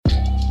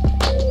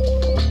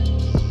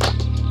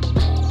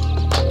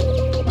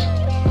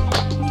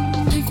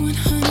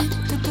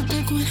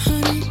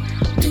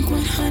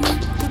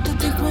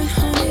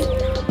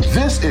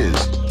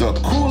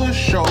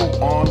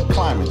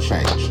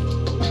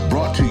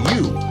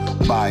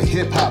by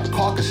Hip Hop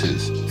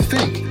Caucus's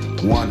Think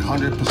 100%.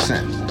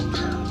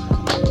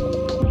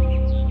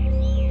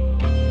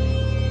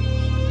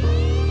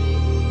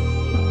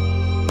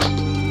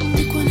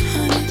 Think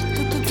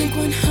 100, think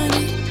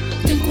 100,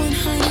 think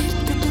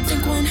 100,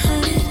 think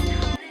 100.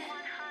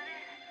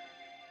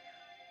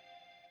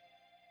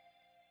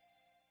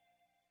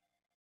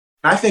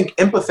 I think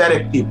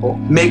empathetic people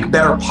make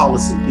better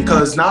policy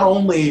because not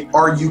only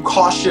are you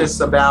cautious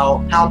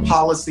about how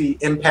policy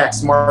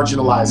impacts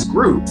marginalized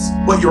groups,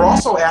 but you're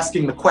also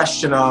asking the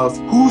question of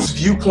whose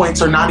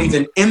viewpoints are not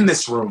even in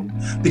this room.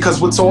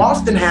 Because what so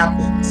often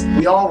happens,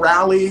 we all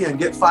rally and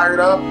get fired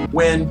up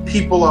when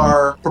people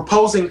are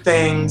proposing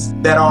things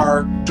that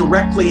are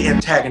directly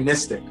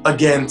antagonistic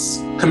against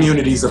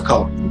communities of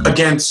color,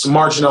 against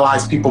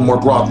marginalized people more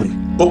broadly.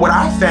 But what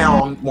I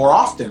found more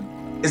often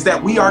is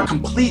that we are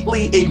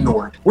completely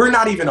ignored. We're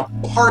not even a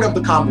part of the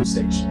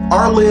conversation.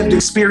 Our lived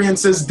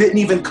experiences didn't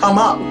even come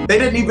up. They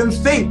didn't even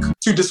think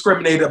to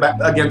discriminate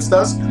against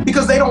us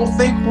because they don't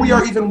think we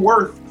are even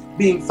worth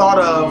being thought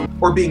of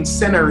or being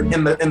centered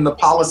in the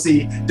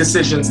policy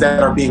decisions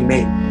that are being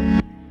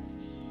made.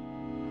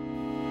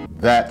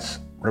 That's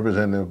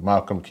Representative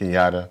Malcolm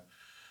Kenyatta,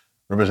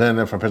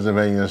 representative from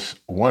Pennsylvania's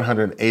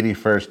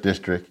 181st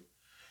District.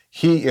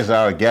 He is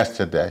our guest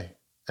today.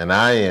 And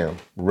I am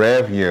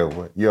Rev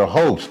Yearwood, your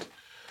host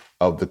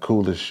of The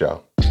Coolest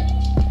Show.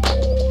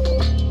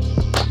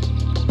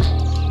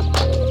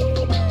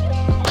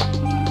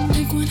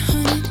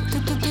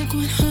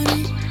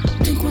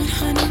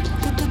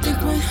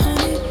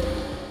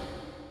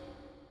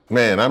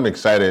 Man, I'm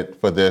excited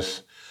for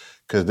this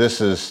because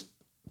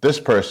this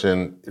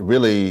person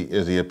really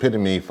is the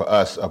epitome for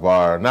us of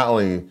our, not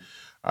only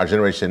our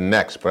generation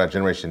next, but our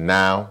generation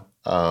now.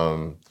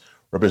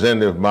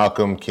 Representative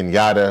Malcolm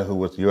Kenyatta, who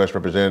was the U.S.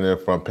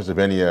 representative from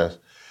Pennsylvania's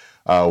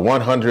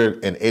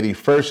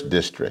 181st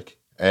District.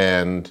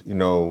 And,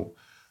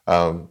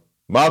 Malcolm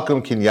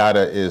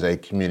Kenyatta is a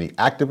community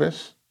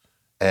activist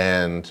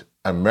and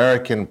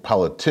American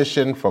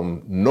politician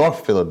from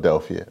North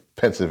Philadelphia,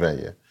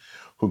 Pennsylvania,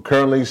 who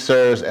currently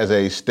serves as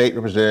a state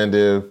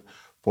representative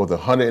for the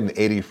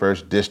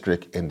 181st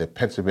District in the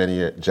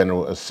Pennsylvania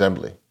General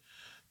Assembly.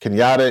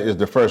 Kenyatta is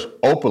the first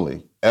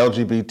openly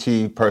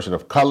LGBT person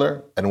of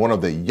color and one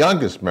of the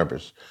youngest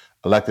members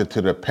elected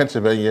to the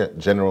Pennsylvania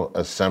General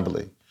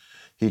Assembly.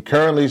 He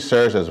currently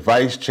serves as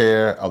vice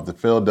chair of the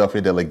Philadelphia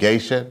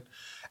delegation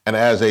and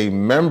as a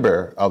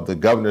member of the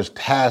governor's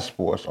task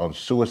force on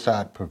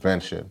suicide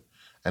prevention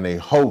and a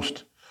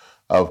host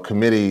of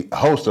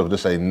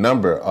just a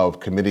number of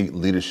committee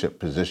leadership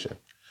positions.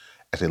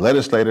 As a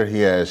legislator,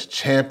 he has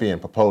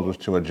championed proposals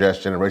to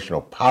address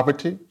generational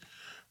poverty,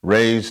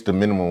 raise the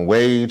minimum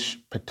wage,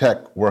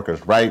 protect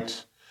workers'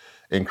 rights,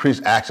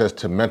 increase access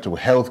to mental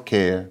health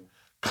care,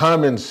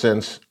 common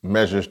sense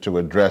measures to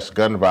address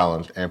gun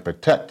violence, and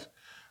protect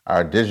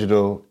our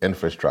digital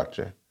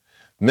infrastructure.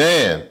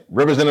 Man,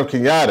 Representative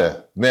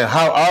Kenyatta, man,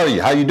 how are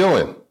you? How you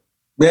doing?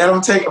 Man,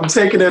 I'm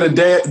taking it a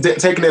day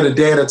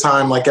at a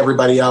time like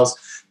everybody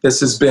else. This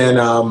has been,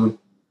 a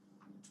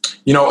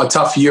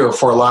tough year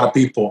for a lot of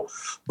people.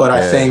 But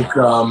I think,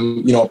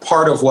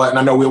 part of what, and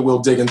I know we'll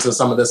dig into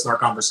some of this in our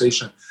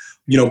conversation,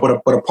 but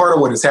a part of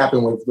what has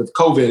happened with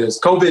COVID is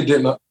COVID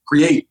didn't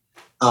create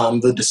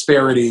the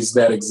disparities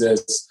that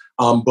exist,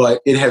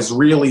 but it has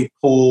really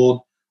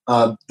pulled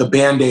the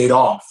Band-Aid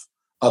off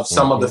of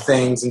some of the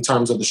things in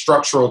terms of the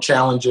structural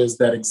challenges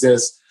that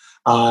exist,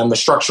 the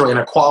structural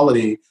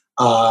inequality,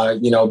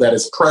 that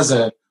is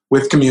present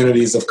with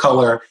communities of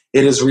color.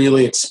 It has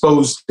really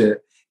exposed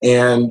it.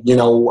 And,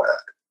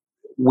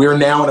 we're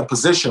now in a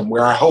position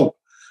where I hope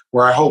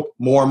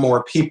more and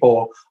more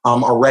people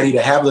are ready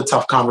to have the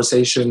tough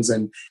conversations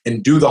and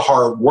do the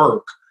hard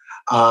work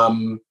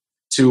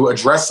to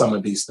address some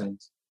of these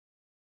things.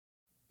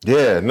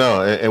 Yeah,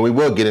 no, and we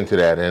will get into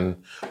that.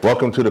 And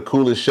welcome to The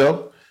Coolest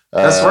Show.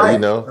 That's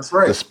right. That's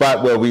right. The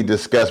spot where we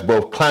discuss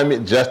both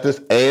climate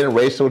justice and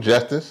racial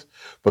justice,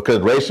 because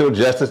racial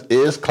justice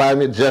is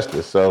climate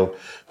justice. So,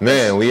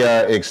 man, we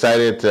are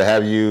excited to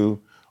have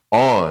you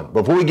on.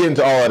 Before we get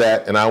into all of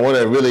that, and I want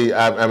to really,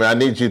 I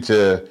need you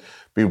to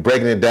be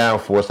breaking it down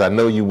for us. I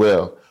know you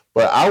will,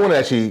 but I want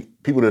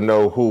people to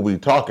know who we're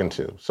talking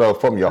to. So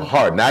from your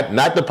heart,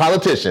 not the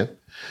politician,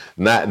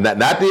 not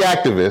the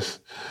activist,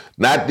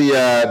 not the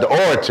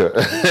orator,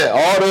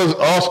 all those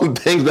awesome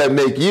things that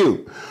make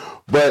you,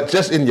 but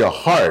just in your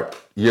heart,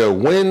 your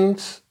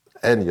wins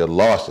and your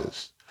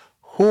losses.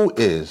 Who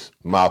is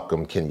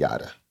Malcolm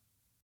Kenyatta?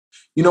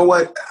 You know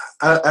what?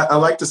 I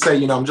like to say,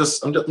 I'm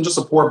just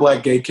a poor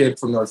black gay kid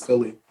from North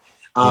Philly,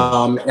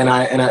 and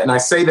I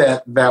say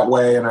that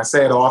way, and I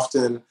say it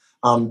often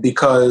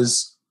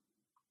because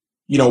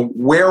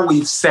where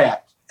we've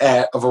sat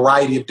at a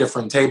variety of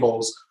different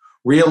tables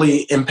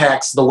really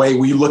impacts the way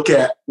we look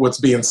at what's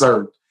being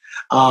served,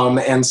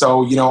 and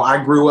so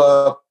I grew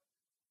up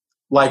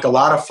like a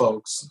lot of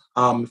folks,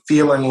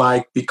 feeling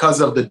like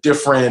because of the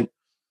different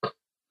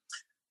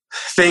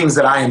things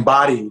that I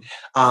embodied,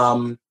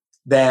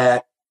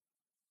 that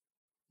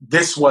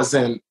this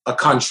wasn't a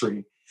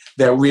country.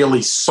 that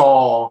really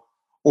saw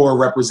or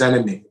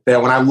represented me.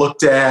 That when I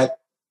looked at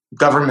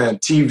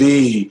government,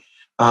 TV,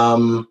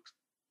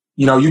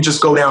 you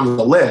just go down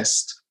the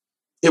list.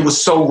 It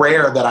was so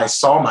rare that I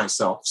saw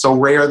myself, so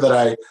rare that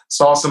I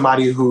saw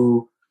somebody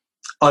who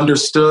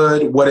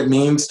understood what it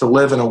means to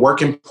live in a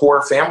working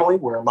poor family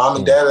where mom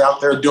and dad are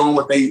out there doing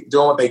what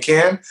they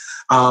can.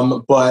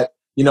 But,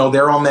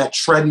 they're on that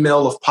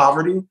treadmill of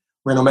poverty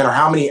where no matter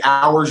how many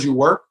hours you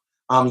work,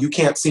 you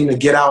can't seem to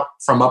get out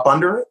from up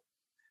under it.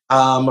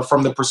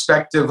 From the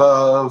perspective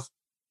of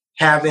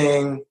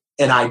having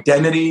an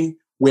identity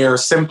where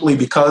simply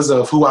because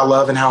of who I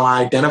love and how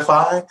I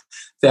identify,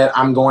 that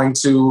I'm going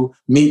to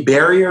meet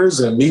barriers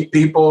and meet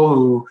people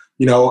who,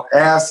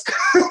 ask,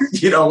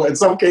 in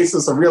some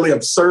cases, some really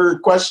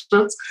absurd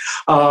questions,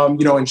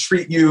 and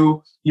treat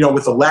you,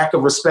 with a lack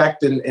of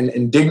respect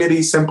and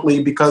dignity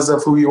simply because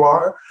of who you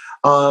are.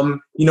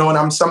 And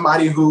I'm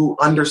somebody who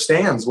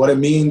understands what it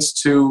means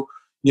to,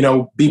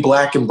 be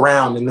Black and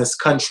brown in this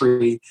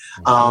country,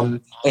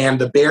 and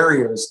the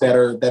barriers that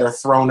are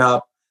thrown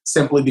up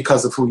simply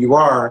because of who you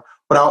are.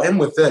 But I'll end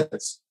with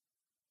this.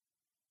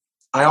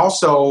 I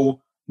also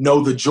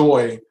know the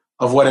joy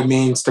of what it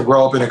means to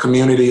grow up in a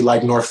community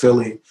like North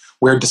Philly,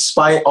 where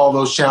despite all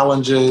those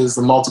challenges,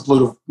 the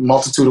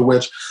multitude of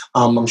which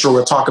I'm sure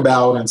we'll talk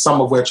about, and some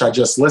of which I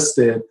just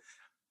listed,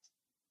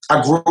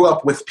 I grew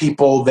up with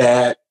people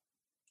that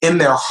in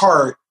their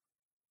heart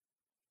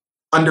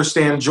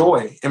understand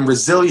joy and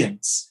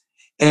resilience.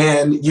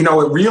 And,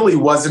 it really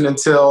wasn't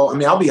until,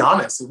 I'll be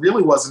honest, it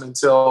really wasn't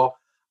until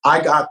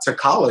I got to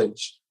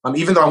college,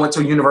 even though I went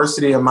to a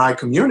university in my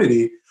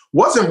community,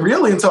 wasn't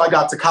really until I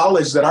got to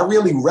college that I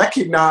really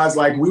recognized,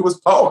 we was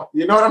poor.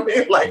 You know what I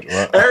mean?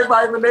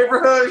 Everybody in the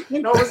neighborhood,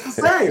 was the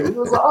same. It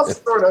was all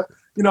sort of,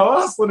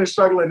 hustling and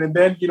struggling. And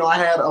then, I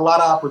had a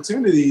lot of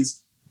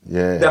opportunities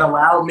that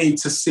allowed me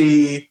to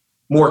see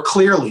more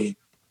clearly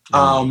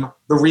the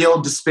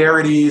real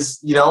disparities,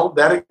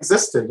 that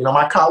existed.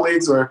 My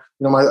colleagues or,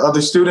 my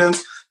other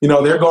students,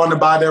 they're going to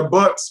buy their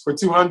books for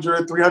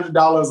 $200,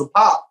 $300 a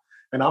pop.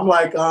 And I'm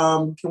like,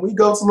 can we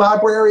go to the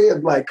library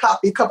and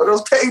copy a couple of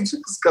those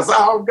pages? Because I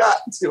don't got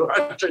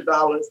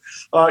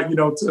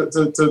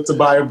 $200, to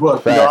buy a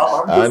book.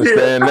 I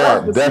understand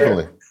that,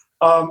 definitely.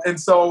 And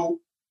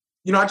so,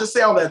 I just say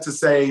all that to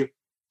say,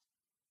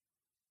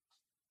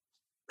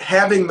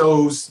 having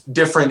those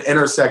different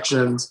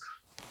intersections.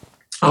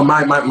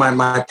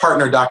 My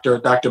partner,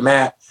 Dr.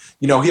 Matt,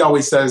 he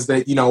always says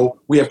that,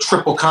 we have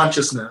triple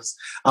consciousness,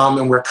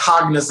 and we're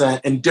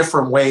cognizant in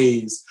different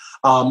ways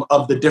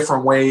of the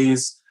different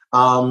ways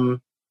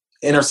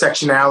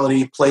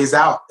intersectionality plays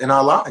out in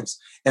our lives.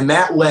 And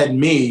that led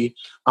me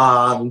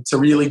to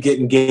really get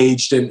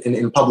engaged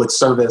in public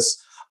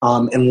service,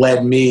 and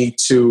led me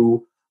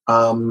to,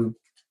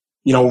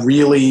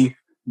 really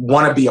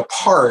want to be a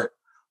part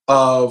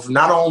of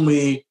not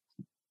only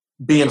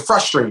being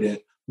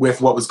frustrated with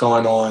what was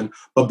going on,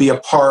 but be a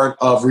part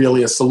of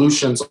really a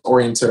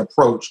solutions-oriented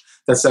approach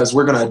that says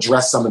we're going to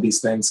address some of these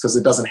things because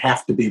it doesn't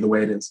have to be the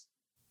way it is.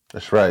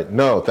 That's right.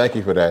 No, thank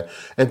you for that.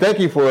 And thank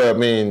you for,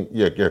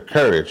 your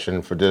courage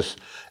and for this,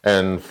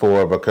 and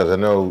for, because I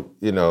know,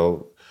 we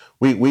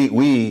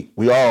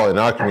all in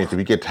our community,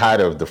 we get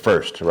tired of the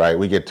first, right?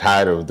 We get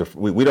tired of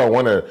we don't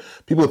want to,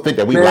 people think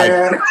that we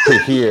like to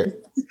hear.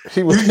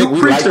 People think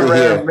we like to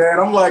hear. Man,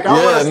 I'm like, I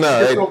want to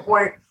get to a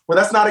point where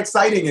that's not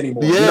exciting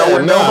anymore. Yeah,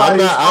 I'm not.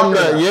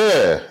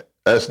 Yeah,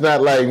 that's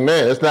not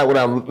that's not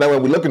what we're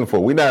looking for.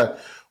 We not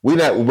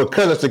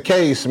because it's the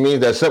case means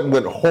that something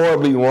went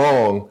horribly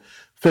wrong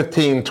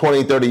 15,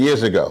 20, 30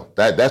 years ago.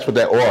 That's what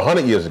or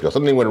 100 years ago.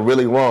 Something went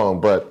really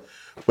wrong. But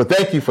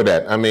thank you for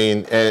that. And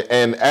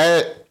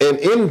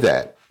in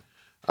that,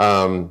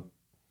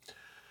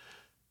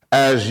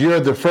 as you're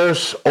the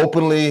first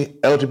openly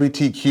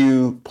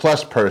LGBTQ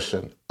plus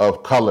person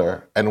of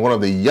color and one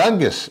of the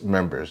youngest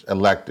members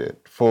elected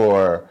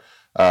for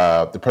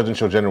the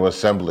Presidential General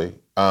Assembly,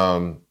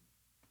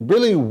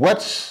 really,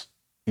 what's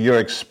your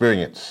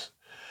experience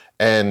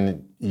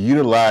and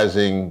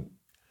utilizing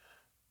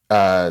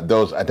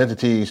those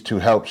identities to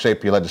help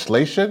shape your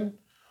legislation,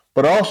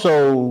 but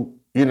also,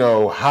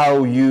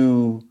 how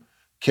you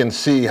can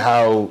see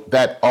how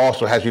that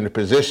also has you in a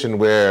position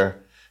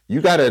where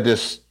you gotta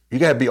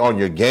be on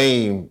your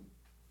game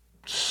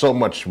so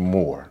much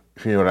more.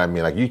 If you know what I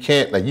mean, you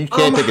can't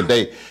take a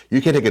day,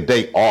 take a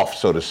day off,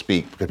 so to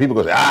speak, because people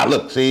go, but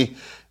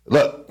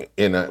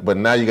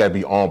now you got to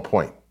be on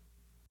point.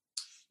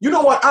 You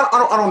know what? I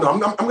don't know.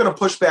 I'm going to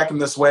push back in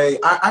this way.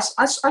 I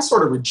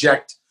sort of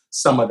reject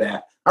some of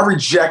that. I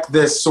reject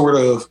this sort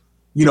of,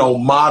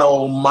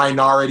 model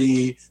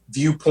minority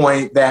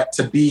viewpoint that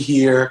to be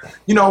here,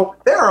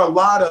 there are a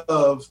lot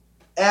of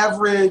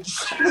average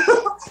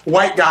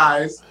white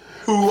guys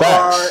who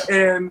Facts. are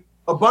in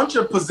a bunch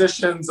of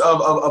positions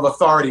of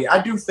authority.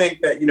 I do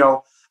think that,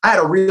 I had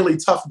a really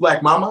tough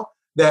Black mama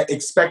that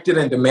expected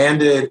and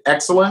demanded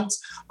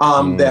excellence,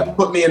 that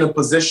put me in a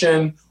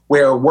position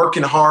where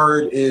working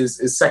hard is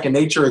second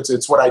nature.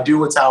 It's what I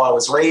do. It's how I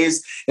was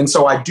raised. And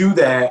so I do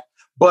that.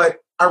 But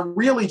I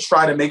really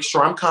try to make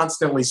sure I'm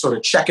constantly sort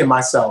of checking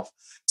myself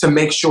to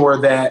make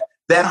sure that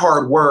that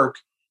hard work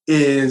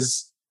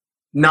is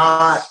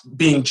not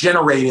being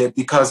generated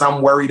because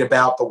I'm worried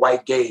about the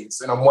white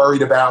gaze and I'm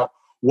worried about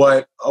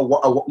what a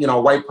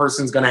white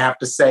person's going to have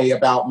to say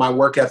about my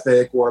work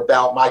ethic or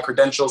about my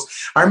credentials.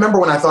 I remember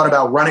when I thought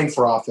about running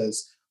for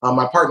office,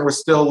 my partner was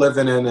still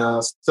living in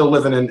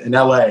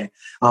LA.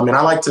 And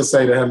I like to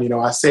say to him,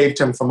 I saved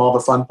him from all the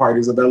fun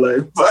parties of LA.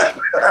 But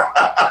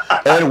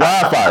and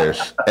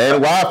wildfires.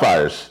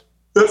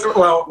 That's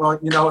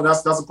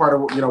a part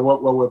of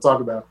what we'll talk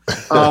about.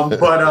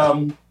 But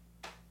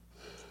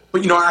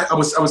I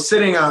was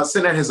sitting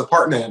at his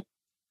apartment.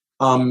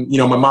 My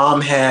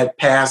mom had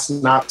passed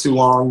not too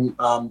long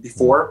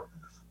before.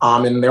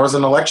 And there was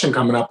an election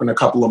coming up in a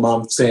couple of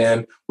months,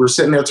 and we were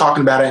sitting there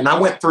talking about it. And I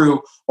went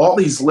through all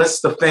these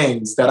lists of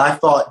things that I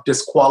thought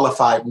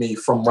disqualified me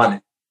from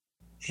running.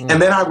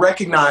 And then I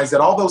recognized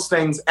that all those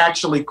things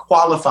actually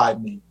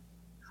qualified me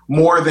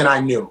more than I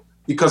knew.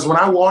 Because when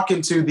I walk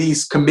into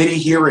these committee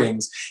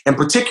hearings, and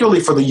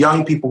particularly for the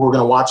young people who are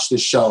going to watch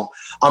this show,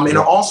 and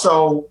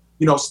also,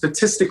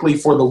 statistically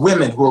for the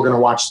women who are going to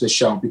watch this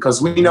show,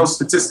 because we know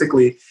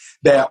statistically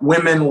that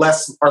women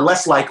are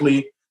less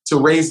likely to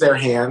raise their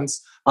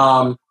hands,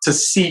 to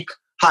seek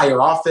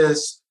higher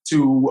office,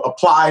 to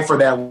apply for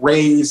that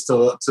raise,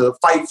 to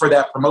fight for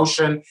that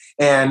promotion.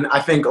 And I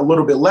think a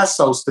little bit less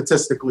so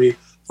statistically,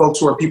 folks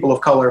who are people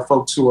of color,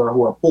 folks who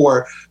are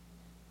poor.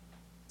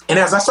 And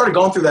as I started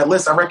going through that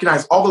list, I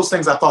recognized all those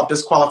things I thought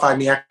disqualified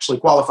me actually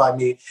qualified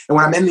me. And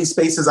when I'm in these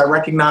spaces, I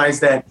recognize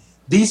that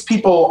these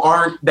people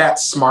aren't that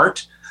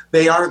smart.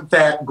 They aren't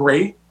that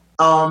great.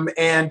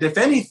 And if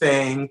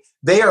anything,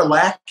 they are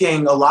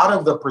lacking a lot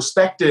of the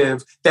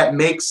perspective that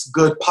makes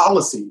good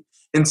policy.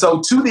 And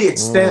so to the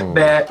extent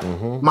that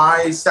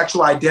my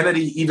sexual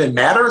identity even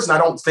matters, and I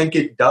don't think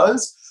it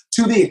does,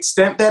 to the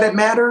extent that it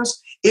matters,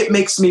 it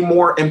makes me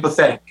more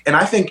empathetic. And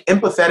I think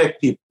empathetic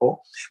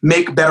people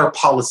make better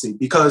policy,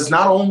 because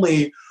not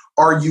only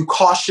are you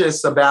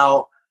cautious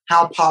about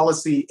how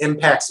policy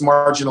impacts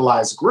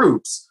marginalized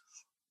groups,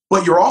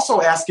 but you're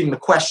also asking the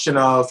question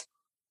of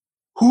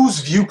whose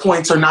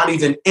viewpoints are not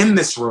even in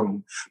this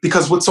room.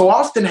 Because what so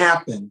often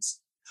happens,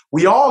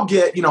 we all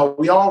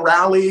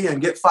rally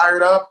and get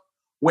fired up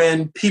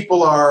when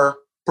people are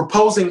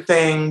proposing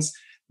things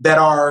that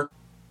are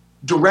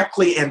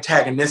directly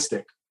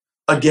antagonistic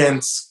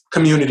against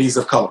communities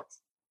of color,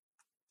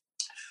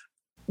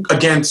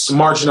 against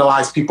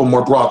marginalized people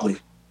more broadly.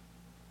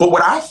 But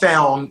what I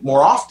found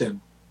more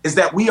often is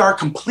that we are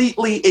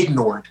completely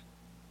ignored.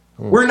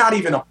 We're not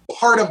even a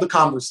part of the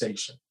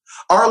conversation.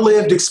 Our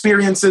lived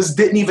experiences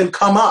didn't even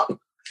come up.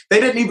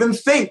 They didn't even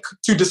think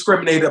to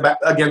discriminate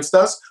against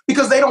us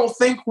because they don't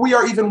think we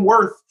are even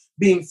worth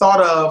being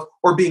thought of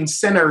or being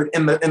centered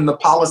in the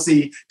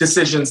policy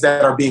decisions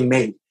that are being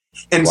made.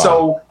 And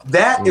so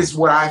that is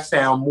what I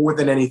found more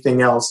than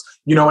anything else.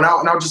 And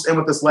I'll just end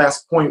with this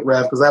last point,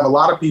 Rev, because I have a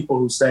lot of people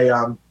who say,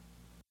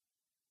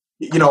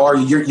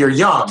 you're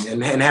young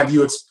and have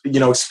you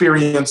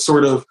experienced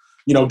sort of,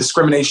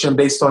 discrimination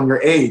based on your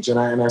age. And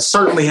I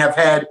certainly have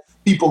had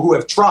people who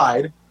have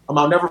tried.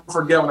 I'll never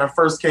forget when I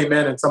first came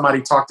in and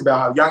somebody talked about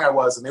how young I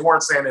was, and they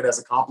weren't saying it as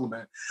a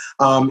compliment.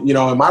 And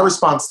my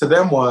response to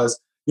them was,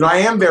 I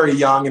am very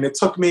young, and it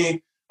took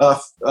me, a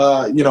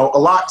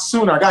lot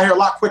sooner. I got here a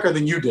lot quicker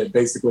than you did,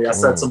 basically. I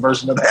said some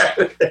version of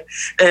that.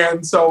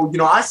 And so,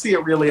 I see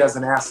it really as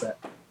an asset.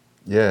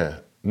 Yeah.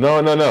 No.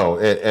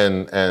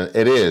 And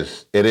it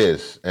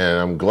is. And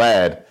I'm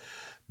glad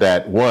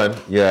that, one,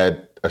 you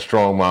had a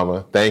strong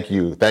mama. Thank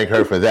you. Thank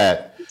her for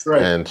that. That's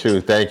right. And two,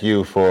 thank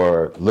you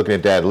for looking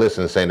at that list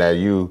and saying that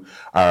you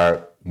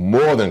are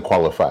more than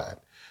qualified.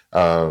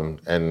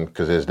 And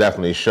because it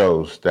definitely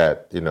shows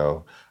that,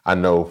 I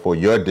know for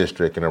your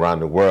district and around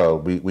the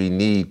world, we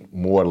need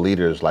more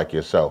leaders like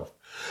yourself.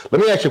 Let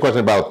me ask you a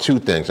question about two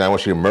things. I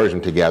want you to merge them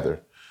together.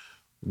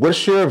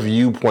 What's your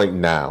viewpoint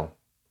now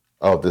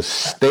of the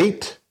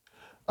state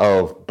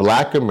of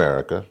Black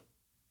America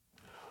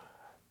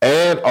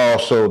and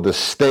also the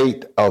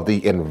state of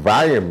the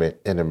environment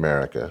in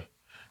America,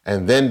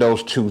 and then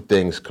those two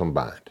things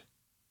combined?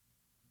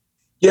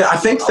 Yeah, I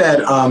think that,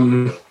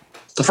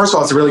 first of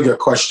all, it's a really good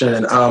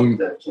question.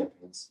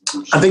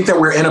 I think that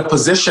we're in a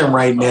position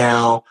right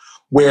now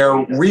where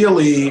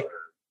really,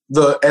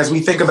 as we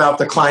think about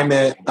the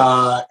climate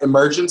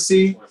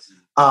emergency,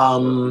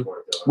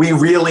 we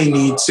really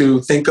need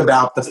to think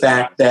about the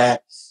fact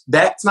that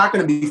that's not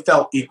going to be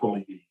felt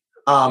equally.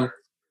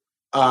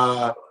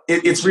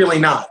 It's really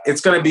not.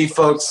 It's going to be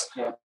folks.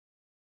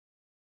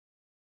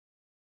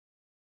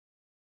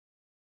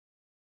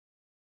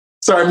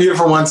 Sorry, I muted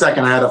for 1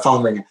 second. I had a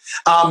phone ringing.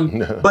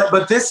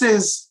 But this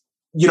is,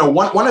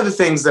 one of the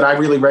things that I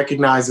really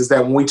recognize is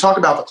that when we talk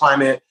about the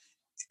climate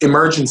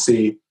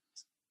emergency,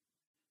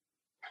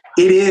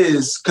 it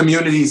is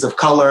communities of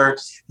color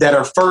that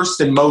are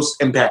first and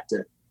most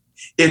impacted.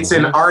 It's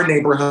in our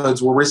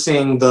neighborhoods where we're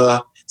seeing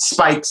the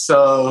spikes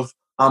of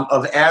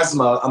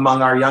asthma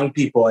among our young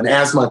people and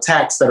asthma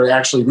attacks that are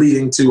actually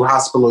leading to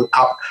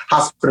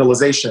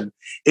hospitalization.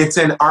 It's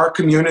in our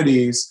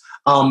communities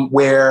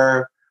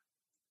where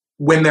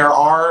when there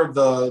are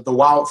the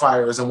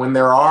wildfires and when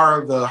there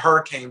are the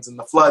hurricanes and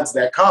the floods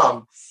that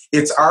come,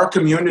 it's our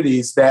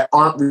communities that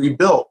aren't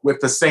rebuilt with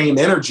the same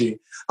energy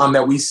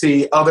that we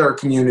see other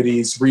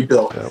communities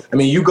rebuilt. Yep. I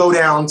mean, you go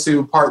down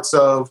to parts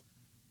of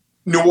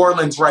New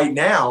Orleans right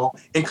now,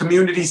 and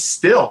communities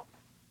still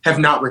have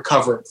not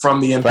recovered from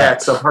the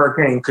impacts of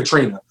Hurricane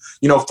Katrina.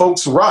 You know,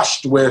 folks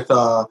rushed with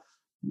all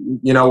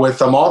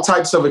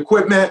types of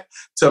equipment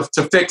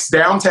to fix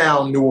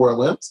downtown New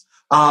Orleans,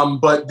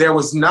 but there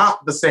was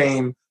not the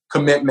same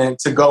commitment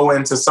to go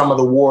into some of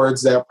the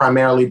wards that are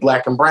primarily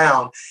Black and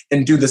brown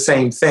and do the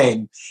same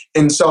thing.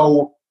 And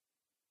so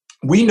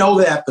we know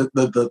that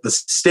the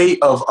state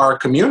of our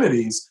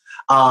communities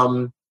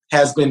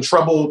has been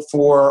troubled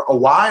for a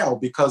while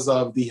because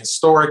of the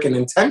historic and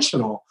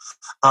intentional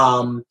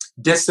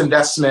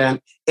disinvestment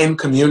in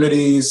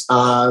communities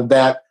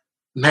that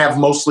have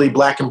mostly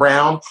Black and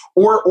brown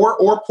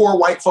or poor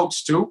white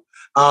folks too,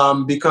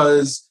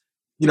 because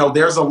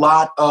there's a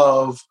lot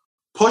of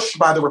push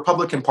by the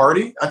Republican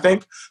Party, I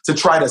think, to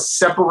try to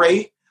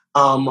separate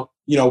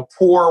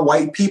poor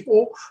white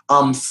people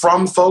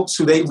from folks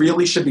who they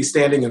really should be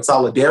standing in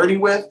solidarity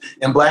with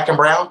in Black and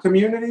brown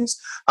communities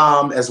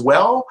as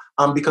well,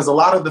 because a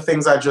lot of the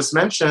things I just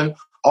mentioned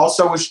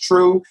also is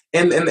true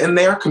in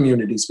their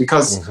communities.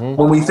 Because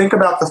when we think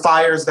about the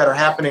fires that are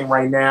happening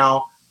right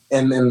now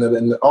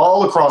in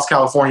all across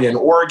California and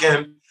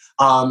Oregon,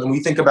 and we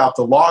think about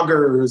the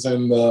loggers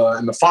and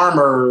the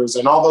farmers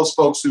and all those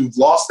folks who've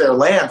lost their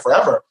land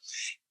forever,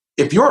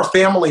 if you're a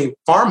family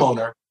farm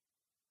owner,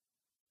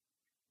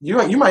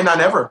 you might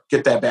not ever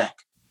get that back.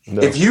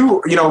 No. If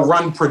you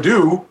run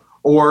Purdue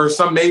or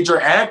some major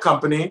ag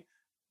company,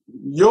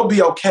 you'll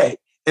be okay.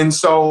 And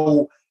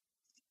so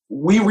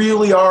we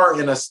really are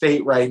in a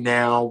state right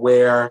now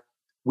where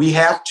we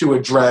have to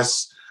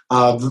address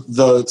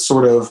the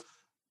sort of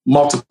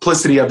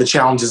multiplicity of the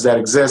challenges that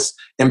exist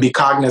and be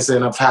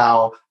cognizant of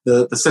how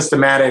the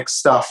systematic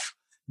stuff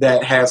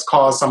that has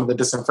caused some of the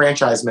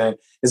disenfranchisement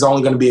is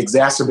only going to be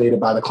exacerbated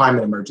by the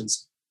climate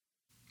emergency.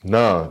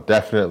 No,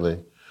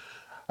 definitely.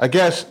 I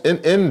guess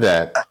in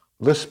that,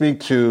 let's speak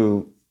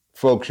to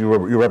folks you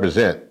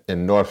represent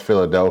in North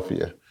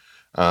Philadelphia.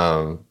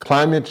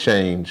 Climate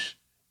change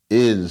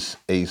is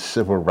a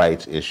civil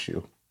rights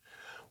issue.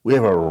 We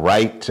have a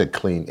right to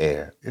clean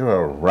air. We have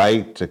a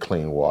right to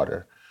clean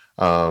water.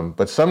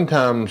 But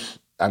sometimes,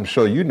 I'm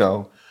sure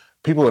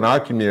people in our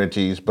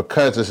communities,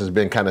 because this has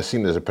been kind of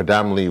seen as a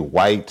predominantly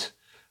white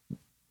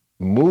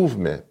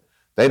movement,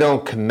 they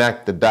don't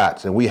connect the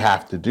dots, and we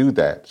have to do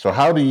that. So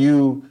how do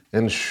you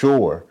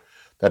ensure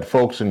that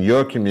folks in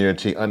your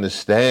community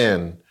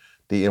understand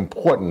the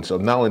importance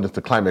of not only just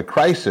the climate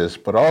crisis,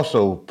 but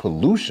also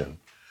pollution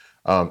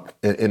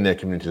in their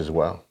communities as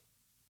well?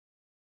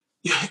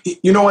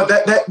 You know what?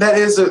 That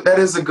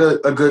is a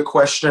good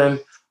question.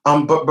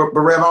 But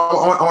Rev,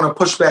 I want to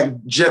push back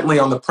gently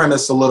on the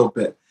premise a little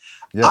bit.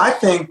 Yeah. I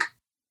think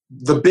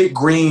the big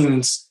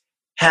greens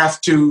have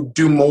to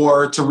do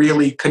more to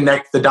really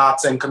connect the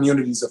dots in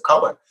communities of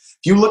color.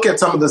 If you look at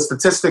some of the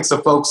statistics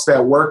of folks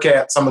that work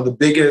at some of the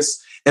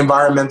biggest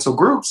environmental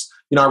groups,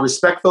 I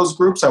respect those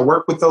groups, I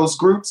work with those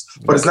groups,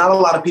 but it's not a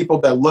lot of people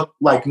that look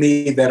like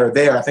me that are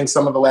there. I think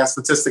some of the last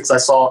statistics I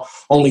saw,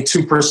 only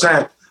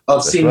 2%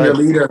 of senior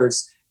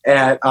leaders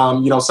at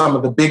some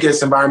of the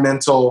biggest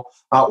environmental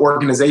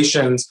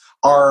organizations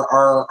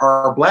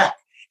are Black.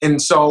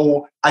 And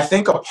so I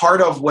think a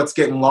part of what's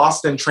getting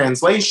lost in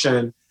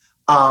translation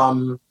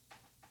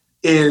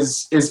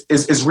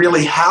is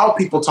really how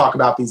people talk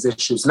about these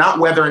issues, not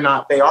whether or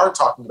not they are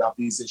talking about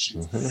these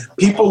issues. Mm-hmm.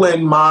 People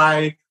in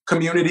my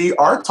community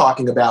are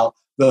talking about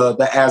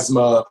the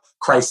asthma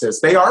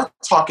crisis. They are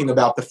talking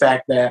about the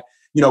fact that,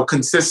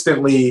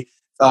 consistently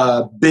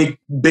big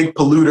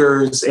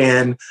polluters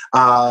and,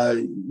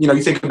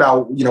 you think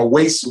about,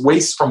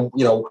 waste from,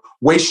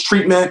 waste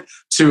treatment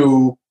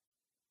to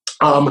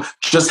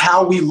just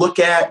how we look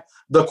at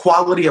the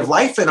quality of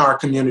life in our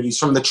communities,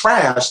 from the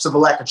trash to the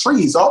lack of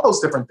trees, all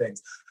those different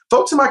things.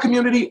 Folks in my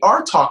community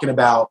are talking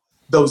about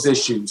those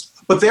issues,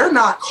 but they're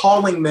not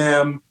calling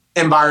them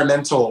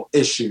environmental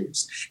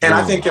issues. And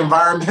I think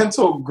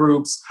environmental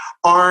groups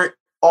aren't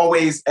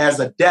always as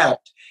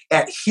adept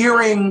at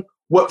hearing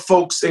what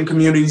folks in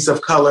communities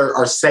of color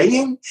are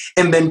saying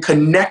and then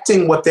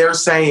connecting what they're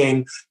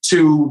saying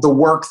to the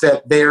work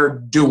that they're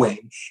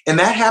doing. And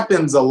that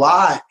happens a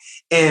lot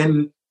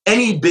in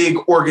any big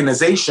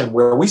organization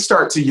where we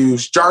start to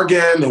use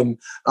jargon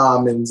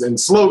and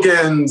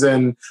slogans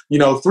and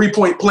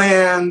 3-point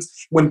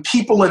plans when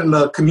people in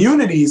the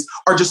communities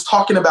are just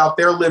talking about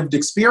their lived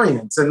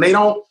experience, and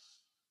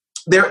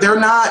they're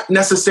not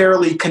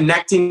necessarily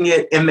connecting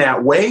it in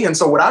that way. And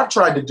so what I've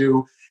tried to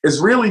do is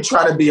really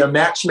try to be a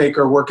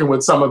matchmaker working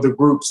with some of the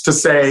groups to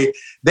say,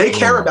 they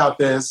care about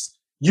this,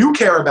 you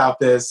care about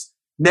this.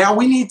 Now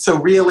we need to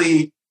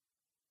really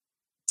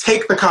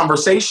take the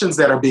conversations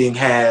that are being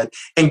had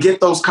and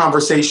get those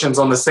conversations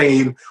on the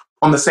same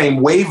on the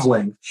same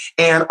wavelength.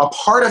 And a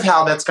part of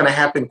how that's going to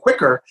happen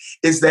quicker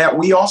is that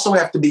we also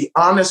have to be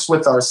honest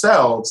with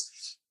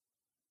ourselves,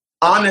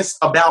 honest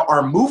about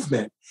our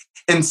movement,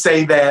 and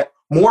say that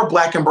more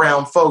Black and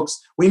brown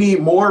folks, we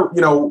need more,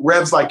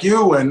 revs like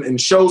you and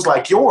shows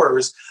like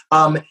yours,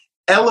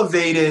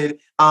 elevated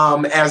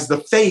as the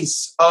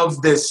face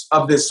of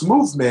this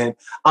movement,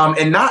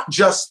 and not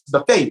just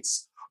the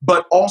face,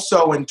 but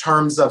also in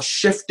terms of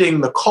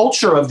shifting the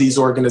culture of these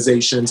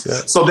organizations,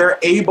 so they're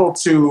able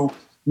to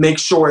make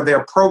sure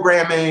their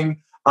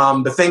programming,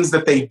 the things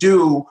that they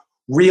do,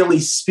 really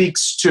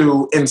speaks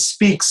to and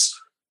speaks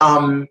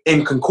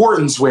in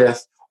concordance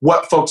with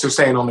what folks are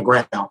saying on the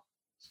ground.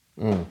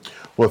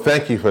 Well,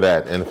 thank you for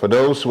that. And for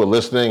those who are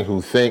listening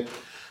who think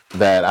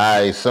that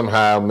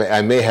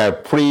I may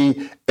have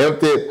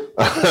preempted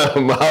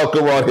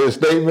Malcolm on his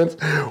statements,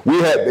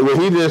 what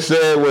he just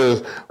said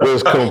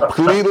was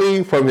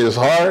completely from his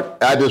heart.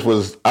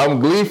 I'm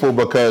gleeful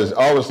because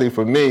obviously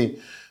for me,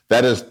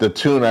 that is the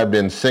tune I've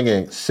been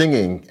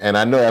singing, and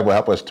I know that will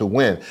help us to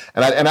win.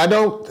 And I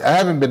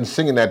haven't been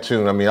singing that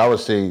tune. I mean,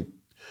 obviously,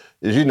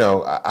 as you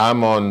know,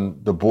 I'm on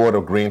the board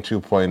of Green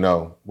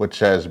 2.0, which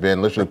has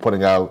been literally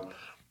putting out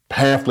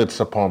pamphlets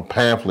upon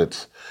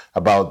pamphlets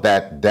about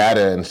that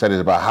data and studies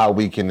about how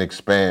we can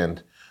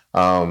expand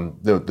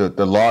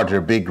the larger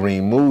Big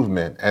Green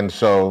movement. And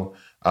so,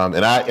 and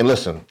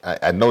listen,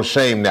 I no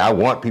shame now. I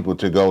want people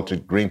to go to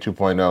Green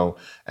 2.0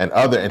 and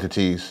other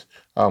entities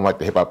like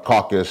the Hip Hop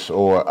Caucus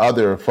or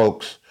other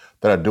folks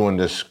that are doing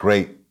this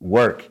great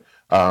work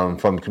from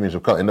the communities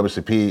of color,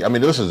 NAACP. I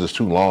mean, this is just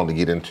too long to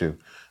get into.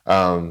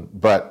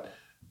 But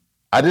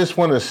I just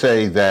want to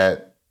say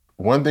that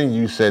one thing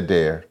you said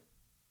there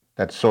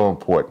that's so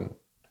important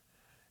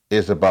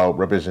is about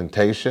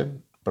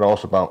representation, but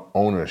also about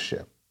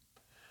ownership,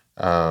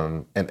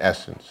 in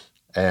essence.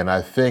 And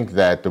I think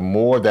that the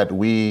more that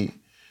we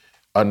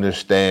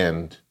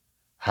understand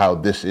how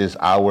this is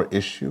our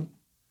issue,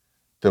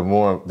 the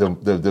more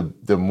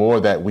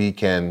that we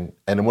can,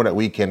 and the more that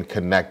we can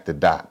connect the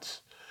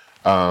dots.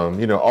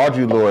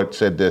 Audre Lorde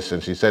said this,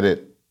 and she said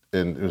it,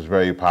 and it was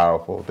very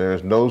powerful. There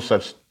is no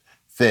such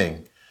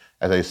thing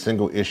as a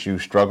single issue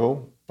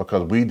struggle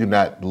because we do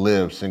not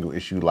live single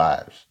issue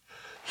lives.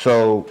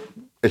 So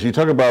as you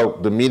talk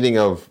about the meaning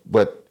of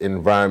what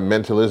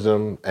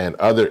environmentalism and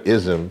other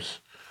isms,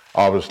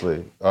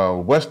 obviously,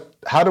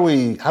 how do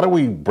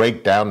we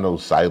break down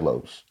those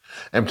silos?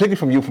 And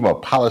particularly from a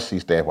policy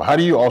standpoint, how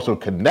do you also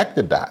connect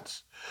the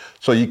dots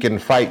so you can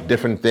fight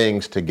different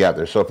things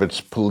together? So if it's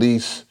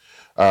police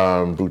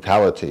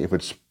brutality, if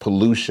it's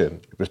pollution,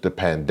 if it's the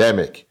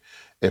pandemic,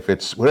 if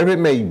it's whatever it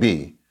may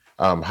be,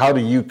 how do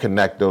you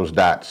connect those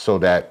dots so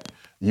that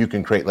you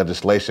can create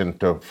legislation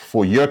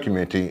for your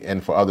community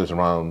and for others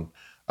around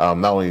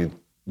not only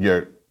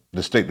the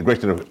great state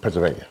of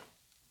Pennsylvania?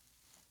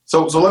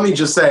 So let me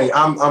just say,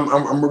 I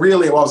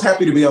was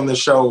happy to be on this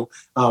show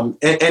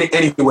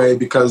anyway,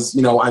 because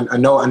I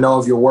know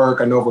of your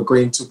work, I know what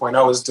Green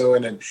 2.0 is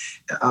doing, and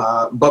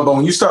but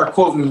when you start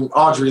quoting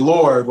Audre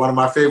Lorde, one of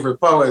my favorite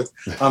poets,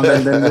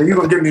 then you're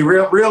gonna get me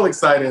real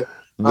excited.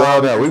 We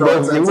want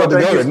to go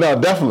there. No,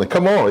 definitely,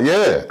 come on,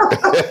 yeah.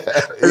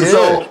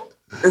 So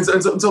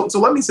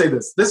let me say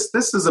this.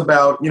 This is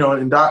about,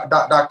 and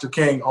Dr.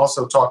 King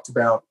also talked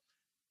about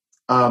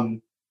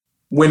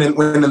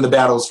winning the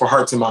battles for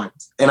hearts and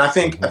minds. And I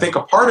think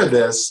a part of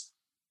this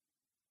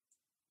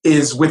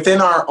is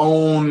within our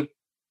own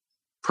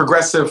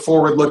progressive,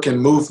 forward-looking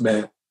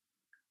movement.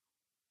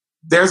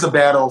 There's a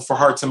battle for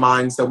hearts and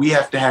minds that we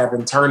have to have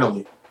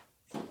internally.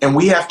 And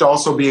we have to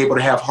also be able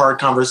to have hard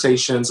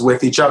conversations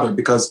with each other,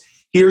 because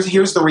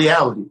here's the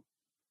reality.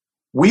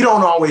 We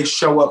don't always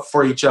show up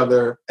for each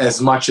other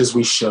as much as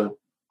we should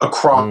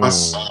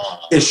across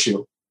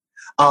issue.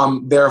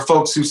 There are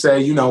folks who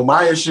say,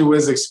 my issue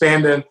is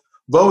expanding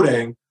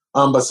voting,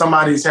 but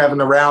somebody's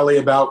having a rally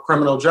about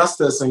criminal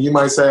justice, and you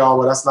might say, oh,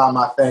 well, that's not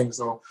my thing,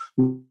 so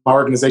my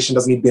organization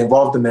doesn't need to be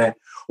involved in that.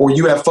 Or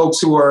you have folks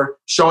who are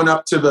showing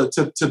up to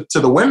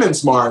the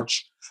Women's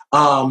March,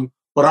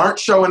 but aren't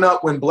showing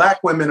up when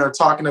Black women are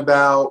talking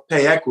about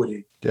pay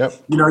equity. Yep.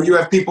 You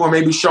have people who are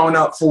maybe showing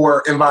up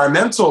for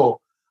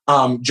environmental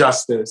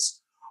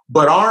justice,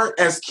 but aren't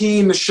as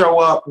keen to show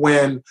up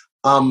when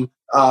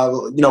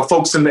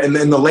folks in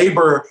the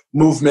labor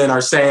movement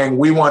are saying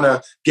we want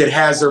to get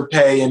hazard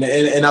pay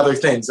and other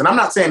things. And I'm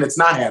not saying it's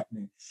not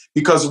happening,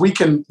 because we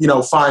can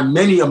find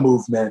many a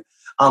movement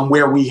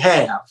where we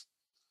have.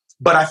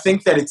 But I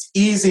think that it's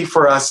easy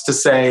for us to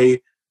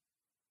say,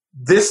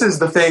 this is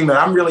the thing that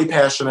I'm really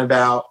passionate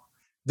about.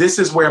 This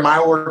is where my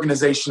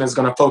organization is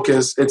going to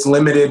focus its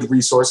limited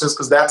resources,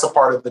 because that's a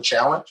part of the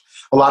challenge.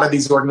 A lot of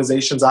these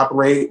organizations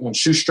operate on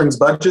shoestrings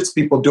budgets,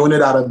 people doing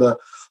it out of the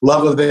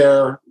love of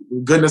their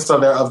goodness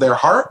of their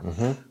heart.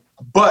 Mm-hmm.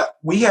 But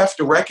we have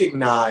to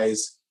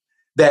recognize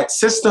that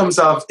systems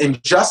of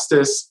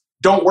injustice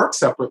don't work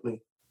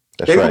separately.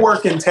 They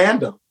work in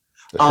tandem.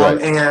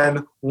 That's right.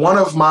 And one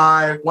of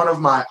my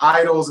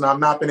idols, and I've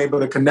not been able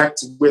to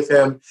connect with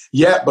him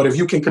yet, but if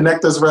you can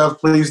connect us, Rev,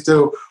 please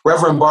do.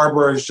 Reverend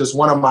Barber is just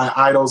one of my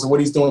idols, and what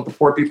he's doing with the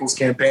Poor People's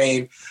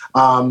Campaign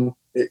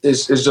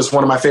is just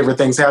one of my favorite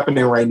things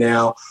happening right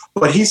now.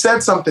 But he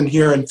said something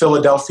here in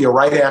Philadelphia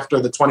right after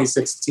the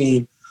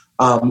 2016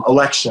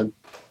 election.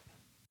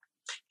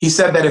 He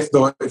said that if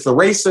the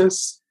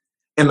racists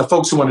and the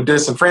folks who want to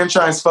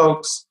disenfranchise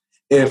folks,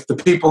 if the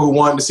people who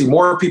want to see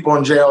more people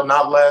in jail,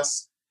 not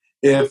less,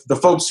 if the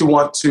folks who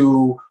want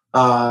to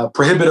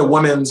prohibit a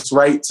woman's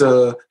right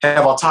to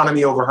have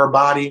autonomy over her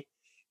body,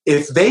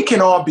 if they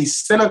can all be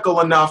cynical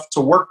enough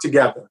to work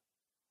together,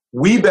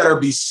 we better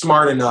be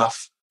smart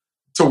enough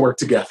to work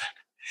together.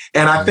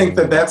 And I think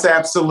that that's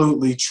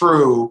absolutely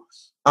true.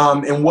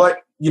 And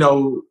what,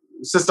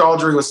 Sister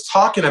Audrey was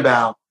talking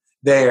about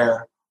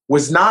there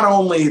was not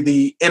only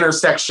the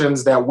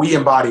intersections that we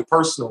embody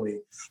personally,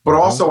 but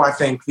also I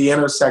think the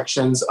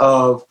intersections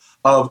of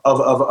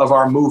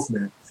our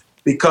movement,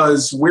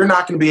 because we're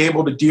not going to be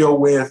able to deal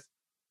with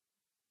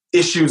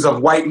issues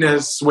of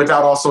whiteness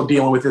without also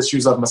dealing with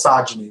issues of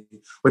misogyny,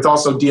 with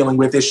also dealing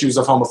with issues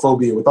of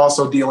homophobia, with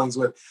also dealing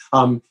with,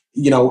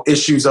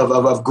 issues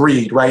of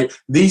greed, right?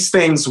 These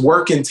things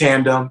work in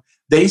tandem.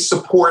 They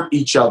support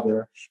each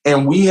other.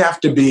 And we have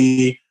to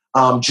be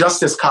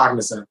just as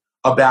cognizant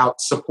about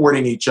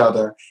supporting each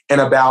other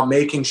and about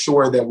making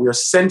sure that we're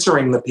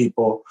centering the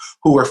people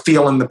who are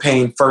feeling the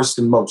pain first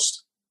and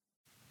most.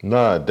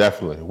 No,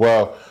 definitely.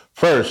 Well,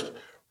 first,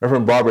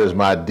 Reverend Barber is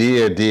my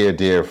dear, dear,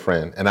 dear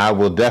friend, and I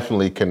will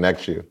definitely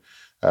connect you.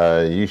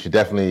 You should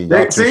definitely.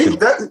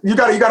 You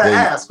gotta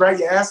ask, right?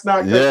 You ask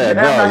not.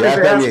 Yeah,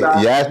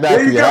 you ask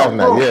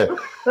not. Yeah.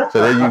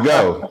 So there you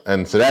go.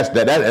 And so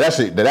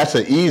that's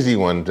an easy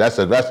one.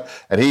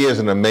 And he is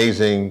an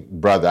amazing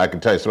brother. I can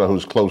tell you someone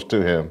who's close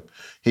to him.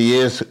 He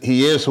is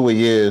who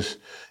he is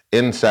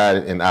inside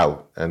and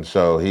out. And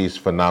so he's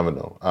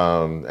phenomenal.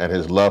 And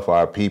his love for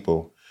our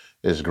people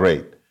is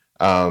great.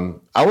 I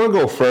want to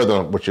go further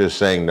on what you're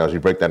saying now as you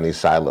break down these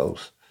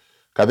silos.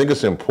 I think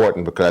it's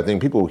important because I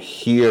think people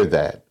hear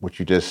that, what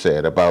you just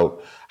said,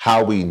 about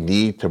how we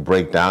need to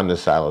break down the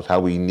silos, how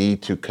we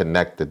need to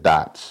connect the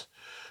dots,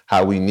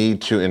 how we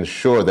need to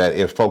ensure that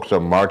if folks are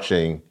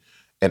marching,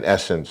 in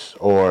essence,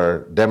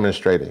 or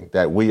demonstrating,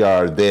 that we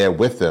are there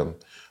with them,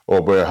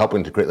 or we're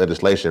helping to create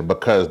legislation,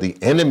 because the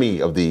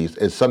enemy of these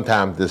is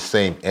sometimes the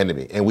same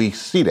enemy. And we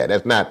see that.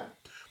 That's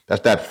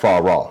not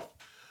far off.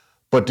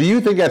 But do you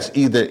think that's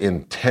either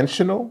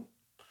intentional,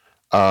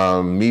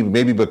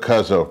 maybe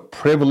because of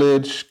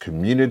privilege,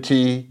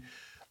 community?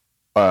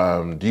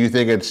 Do you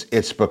think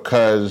it's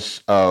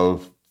because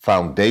of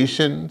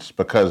foundations?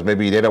 Because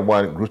maybe they don't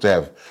want groups to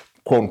have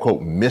quote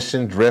unquote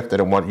mission drift. They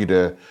don't want you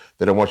to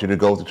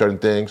go through certain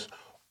things.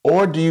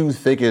 Or do you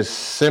think it's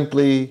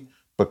simply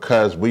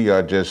because we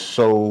are just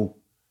so,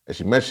 as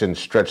you mentioned,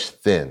 stretched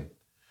thin,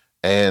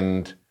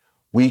 and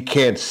we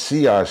can't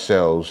see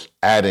ourselves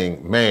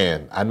adding,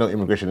 man, I know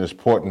immigration is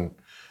important.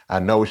 I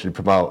know we should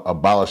promote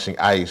abolishing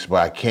ICE, but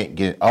I can't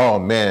get, oh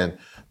man,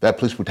 that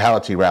police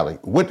brutality rally.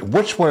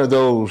 Which one of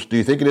those do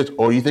you think it is?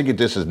 Or you think it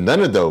just is none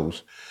of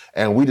those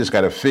and we just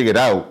got to figure it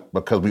out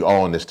because we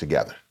all in this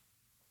together?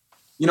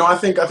 I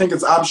think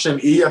it's option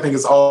E. I think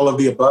it's all of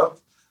the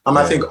above.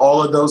 I think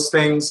all of those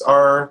things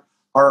are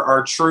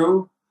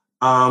true.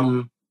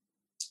 But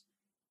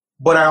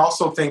I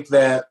also think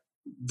that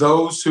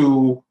those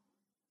who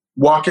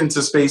walk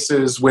into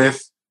spaces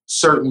with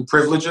certain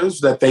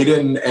privileges that they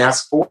didn't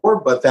ask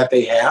for, but that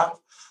they have,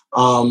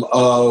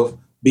 of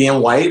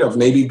being white, of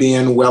maybe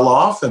being well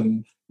off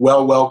and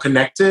well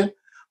connected.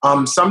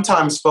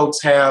 Sometimes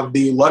folks have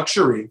the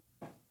luxury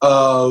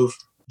of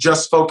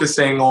just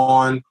focusing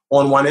on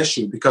one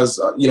issue because,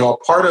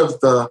 part of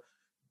the,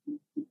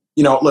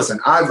 listen,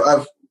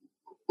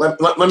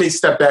 let me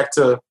step back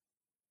to,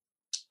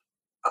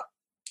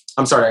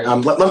 I'm sorry,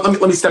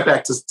 let me step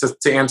back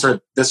to answer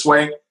it this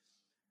way.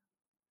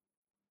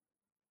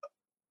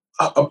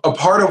 A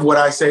part of what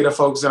I say to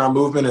folks in our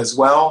movement as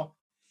well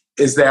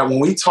is that when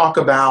we talk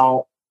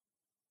about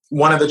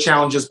one of the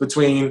challenges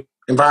between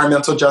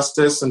environmental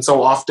justice and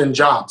so often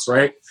jobs,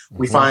 right? Mm-hmm.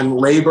 We find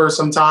labor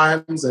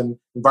sometimes and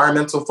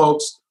environmental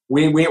folks,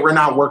 we're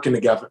not working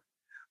together.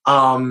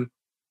 And,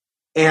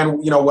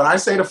 what I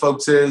say to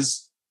folks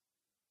is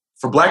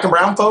for Black and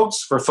brown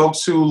folks, for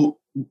folks who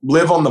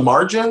live on the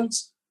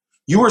margins,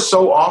 you are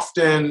so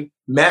often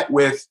met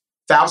with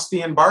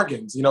Faustian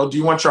bargains. Do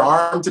you want your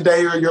arm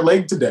today or your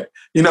leg today?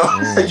 Do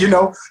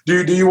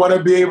you want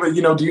to be able,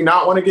 do you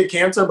not want to get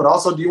cancer, but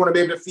also do you want to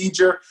be able to feed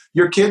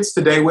your kids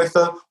today with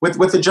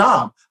a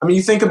job? I mean,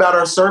 you think about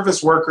our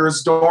service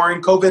workers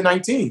during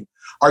COVID-19.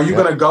 Are you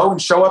going to go and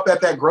show up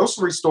at that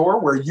grocery store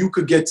where you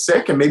could get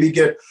sick and maybe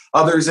get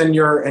others in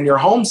your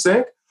home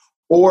sick?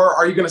 Or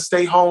are you going to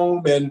stay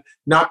home and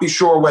not be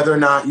sure whether or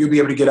not you'll be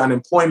able to get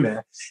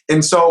unemployment?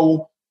 And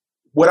so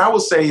what I will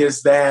say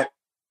is that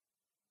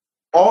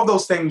all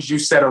those things you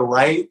said are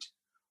right,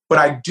 but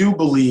I do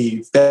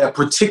believe that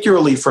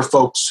particularly for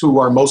folks who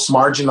are most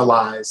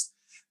marginalized,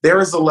 there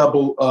is a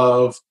level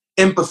of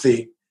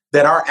empathy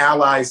that our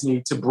allies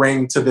need to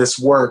bring to this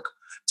work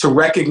to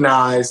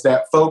recognize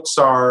that folks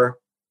are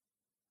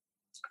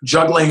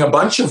juggling a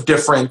bunch of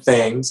different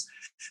things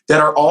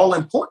that are all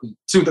important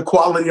to the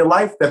quality of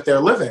life that they're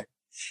living.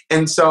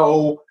 And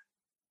so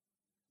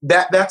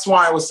that's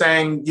why I was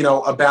saying,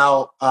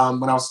 about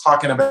when I was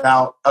talking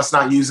about us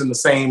not using the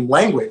same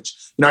language.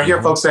 I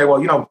hear folks say,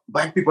 well,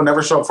 Black people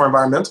never show up for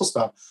environmental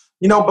stuff.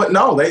 But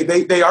no,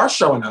 they are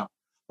showing up.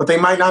 But they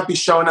might not be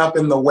showing up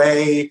in the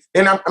way,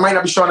 might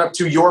not be showing up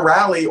to your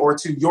rally or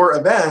to your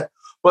event,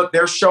 but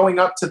they're showing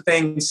up to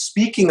things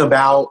speaking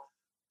about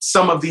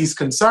some of these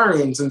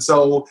concerns. And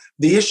so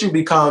the issue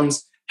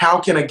becomes, how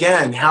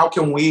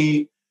can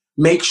we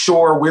make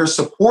sure we're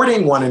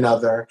supporting one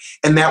another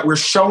and that we're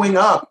showing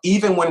up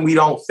even when we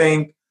don't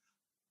think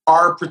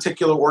our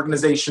particular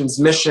organization's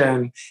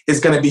mission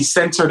is going to be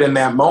centered in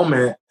that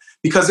moment?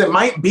 Because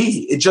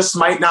it just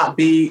might not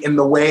be in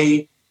the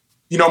way,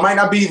 might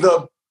not be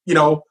the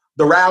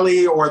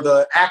rally or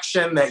the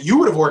action that you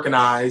would have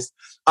organized.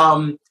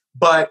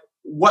 But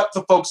what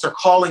the folks are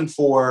calling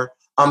for,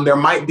 there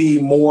might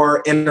be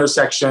more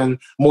intersection,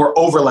 more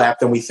overlap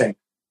than we think.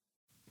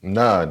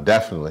 No,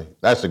 definitely.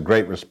 That's a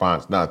great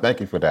response. No,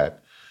 thank you for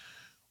that.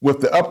 With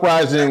the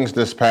uprisings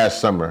this past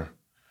summer,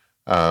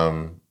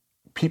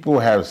 people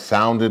have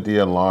sounded the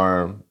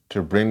alarm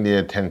to bring the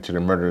attention to the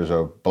murders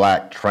of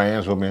Black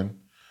trans women,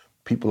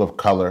 people of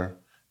color,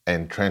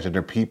 and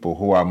transgender people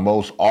who are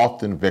most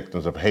often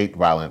victims of hate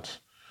violence,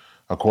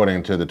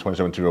 according to the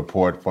 2017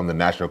 report from the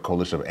National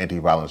Coalition of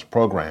Anti-Violence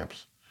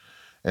Programs.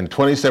 In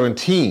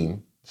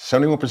 2017,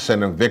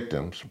 71% of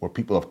victims were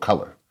people of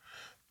color,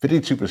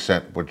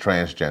 52% were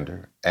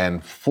transgender,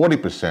 and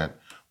 40%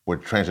 were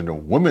transgender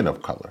women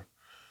of color.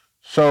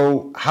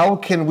 So how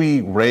can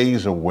we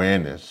raise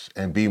awareness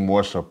and be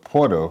more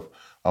supportive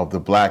of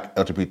the Black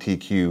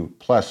LGBTQ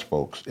plus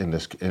folks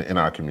in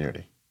our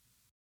community?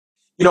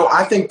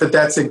 I think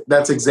that's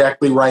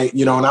exactly right.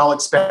 And I'll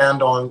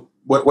expand on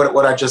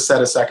what I just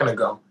said a second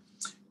ago.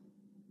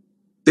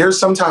 There's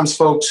sometimes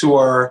folks who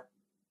are,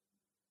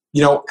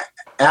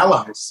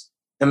 allies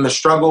in the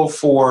struggle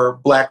for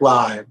Black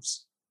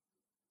lives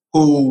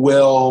who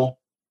will.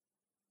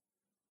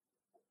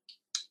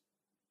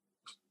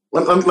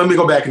 Let me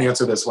go back and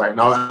answer this way,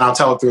 and I'll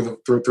tell it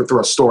through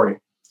a story.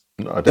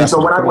 No, and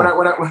so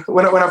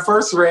when I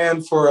first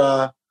ran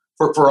for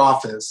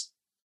office,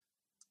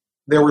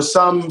 there were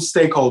some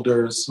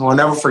stakeholders who I'll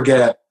never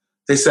forget.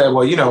 They said,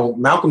 well,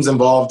 Malcolm's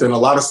involved in a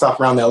lot of stuff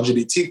around the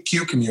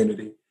LGBTQ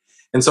community.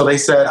 And so they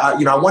said,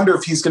 I wonder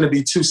if he's going to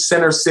be too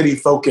center city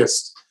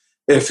focused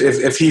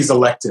if he's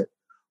elected,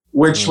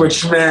 which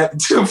meant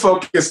too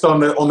focused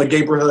on the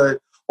neighborhood,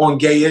 on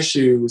gay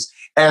issues,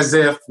 as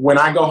if when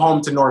I go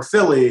home to North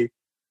Philly,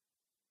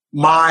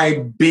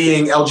 my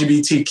being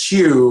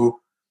LGBTQ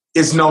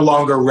is no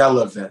longer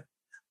relevant.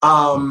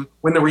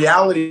 When the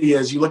reality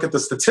is, you look at the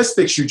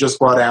statistics you just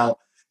brought out,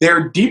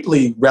 they're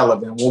deeply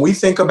relevant. When we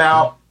think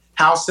about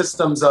how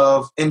systems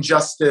of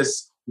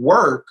injustice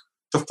work,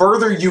 the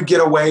further you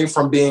get away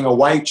from being a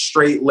white,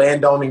 straight,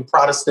 landowning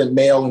Protestant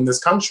male in this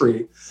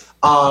country,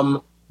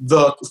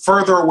 the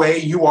further away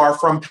you are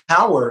from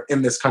power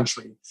in this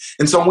country.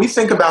 And so when we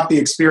think about the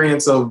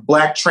experience of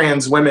Black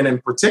trans women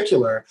in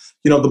particular,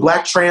 the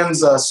Black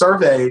trans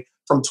survey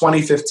from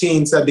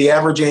 2015 said the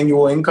average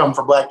annual income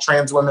for Black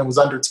trans women was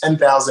under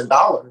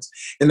 $10,000,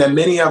 and that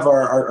many of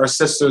our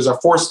sisters are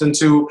forced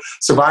into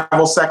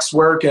survival sex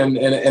work and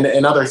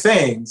other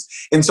things.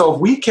 And so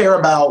if we care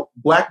about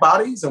Black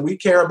bodies and we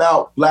care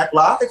about Black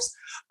lives,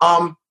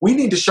 we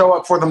need to show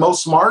up for the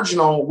most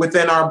marginal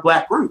within our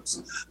Black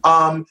groups.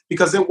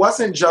 Because it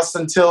wasn't just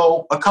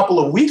until a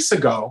couple of weeks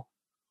ago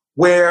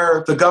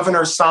where the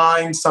governor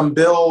signed some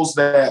bills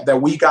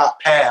that we got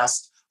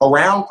passed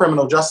around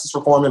criminal justice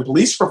reform and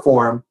police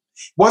reform.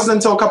 It wasn't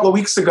until a couple of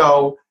weeks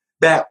ago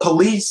that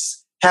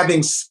police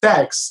having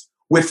sex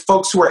with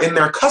folks who are in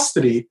their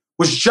custody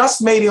was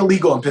just made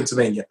illegal in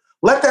Pennsylvania.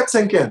 Let that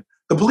sink in.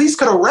 The police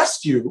could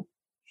arrest you,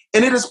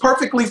 and it is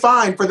perfectly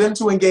fine for them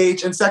to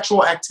engage in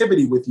sexual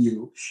activity with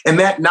you and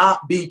that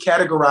not be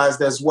categorized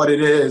as what it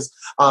is,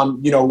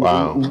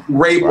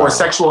 rape or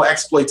sexual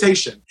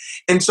exploitation.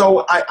 And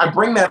so I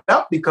bring that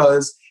up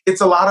because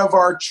it's a lot of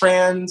our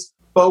trans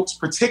folks,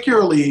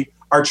 particularly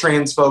our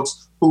trans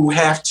folks who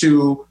have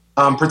to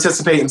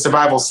participate in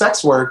survival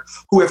sex work,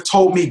 who have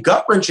told me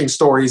gut-wrenching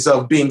stories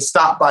of being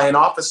stopped by an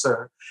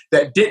officer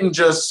that didn't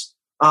just,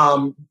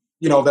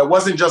 that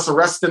wasn't just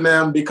arresting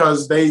them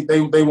because they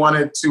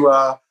wanted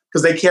to,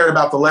 because they cared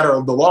about the letter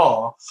of the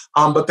law,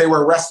 but they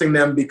were arresting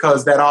them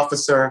because that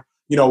officer,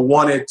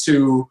 wanted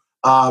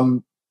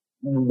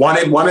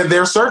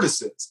their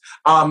services.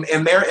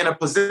 And they're in a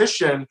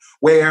position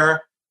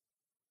where,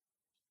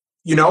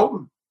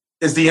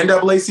 is the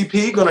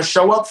NAACP going to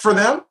show up for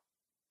them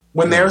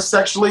when they're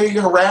sexually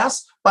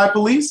harassed by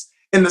police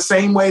in the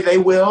same way they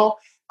will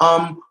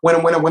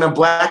when a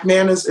Black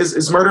man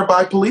is murdered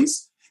by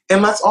police?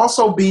 And let's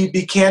also be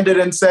candid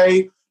and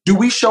say, do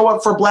we show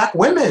up for Black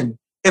women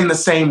in the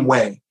same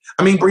way?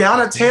 I mean,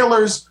 Breonna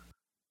Taylor's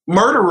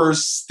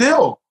murderers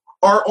still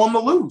are on the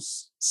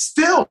loose.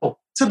 Still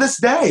to this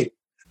day,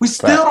 we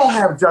still don't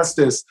have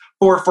justice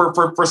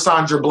for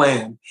Sandra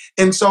Bland.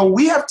 And so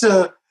we have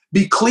to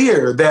be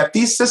clear that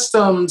these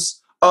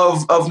systems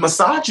of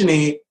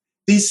misogyny,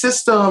 these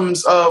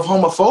systems of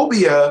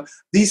homophobia,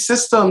 these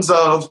systems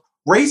of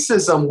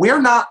racism,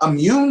 we're not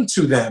immune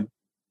to them.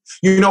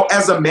 You know,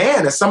 as a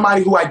man, as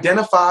somebody who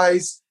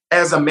identifies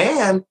as a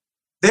man,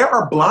 there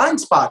are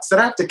blind spots that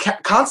I have to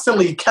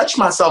constantly catch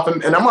myself.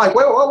 And I'm like,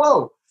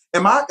 whoa.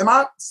 Am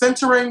I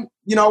centering,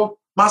 you know,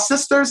 my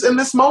sisters in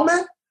this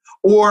moment?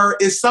 Or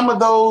is some of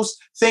those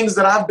things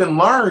that I've been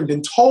learned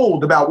and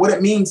told about what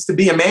it means to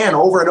be a man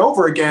over and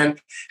over again,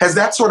 has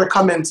that sort of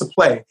come into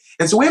play?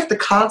 And so we have to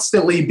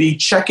constantly be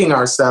checking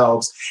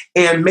ourselves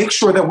and make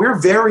sure that we're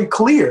very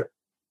clear.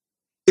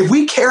 If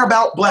we care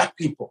about Black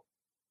people,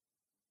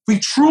 if we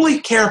truly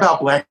care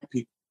about Black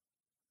people,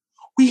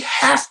 we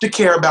have to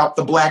care about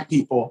the Black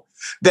people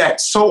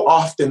that so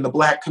often the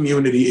Black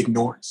community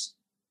ignores.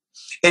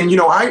 And, you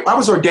know, I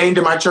was ordained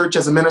in my church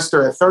as a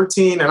minister at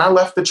 13, and I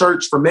left the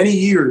church for many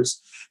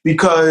years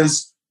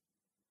because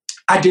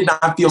I did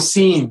not feel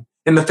seen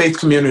in the faith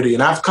community.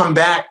 And I've come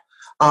back,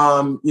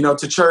 you know,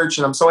 to church,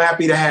 and I'm so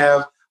happy to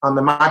have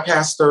my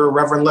pastor,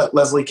 Reverend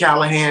Leslie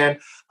Callahan,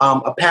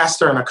 a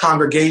pastor and a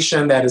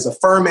congregation that is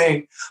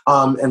affirming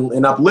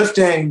and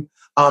uplifting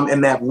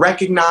and that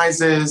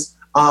recognizes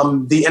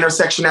the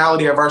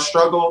intersectionality of our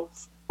struggle.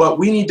 But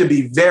we need to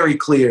be very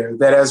clear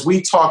that as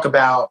we talk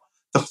about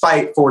the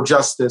fight for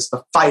justice,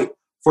 the fight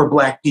for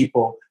Black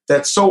people,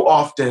 that so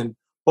often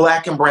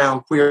Black and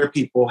brown queer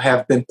people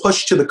have been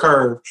pushed to the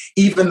curb,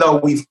 even though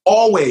we've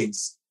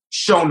always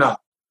shown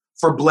up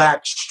for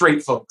Black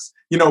straight folks.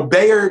 You know,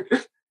 Bayard,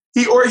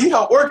 he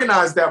helped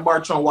organize that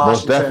March on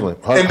Washington. Most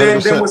definitely.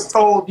 And then was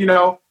told, you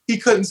know, he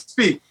couldn't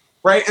speak,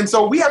 right? And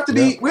so we have to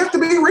be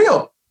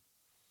real.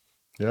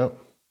 Yep.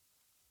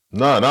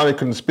 No, not only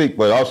couldn't speak,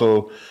 but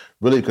also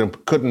really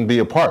couldn't be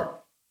a part.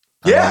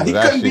 Yeah, he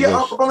couldn't be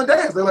up on the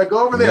dance. They're like,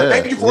 go over there.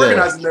 Thank you for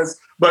organizing this,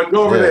 but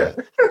go over there.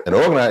 And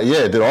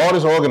did all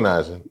this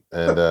organizing.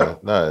 And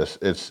no,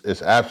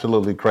 it's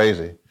absolutely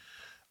crazy.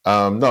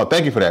 No,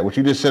 thank you for that. What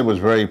you just said was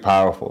very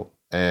powerful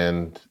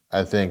and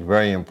I think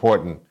very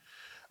important.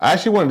 I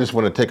actually want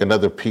to take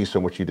another piece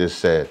on what you just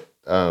said.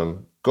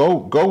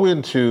 Go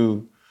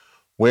into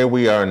where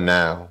we are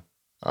now.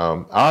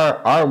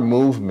 Our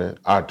movement,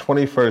 our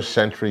 21st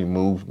century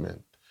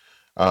movement,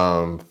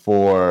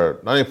 for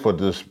not only for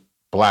this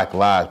Black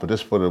lives, but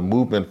just for the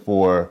movement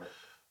for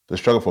the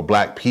struggle for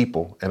Black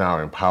people and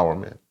our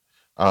empowerment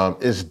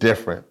is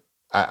different.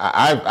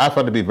 I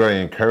found it to be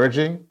very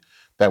encouraging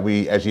that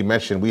we, as you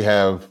mentioned, we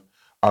have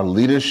our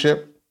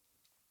leadership.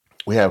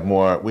 We have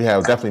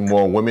definitely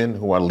more women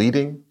who are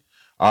leading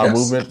our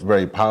movement,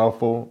 very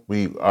powerful.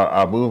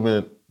 Our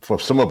movement, for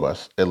some of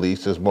us at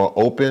least, is more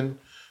open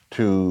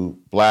to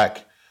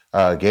Black,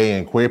 gay,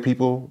 and queer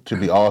people to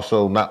be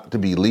also not to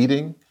be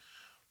leading.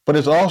 But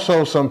there's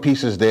also some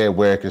pieces there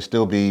where it can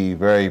still be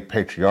very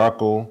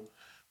patriarchal,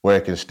 where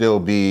it can still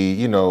be,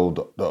 you know,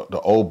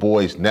 the old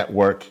boys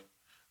network.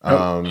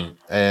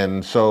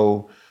 And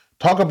so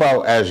talk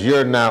about as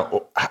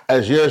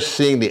you're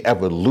seeing the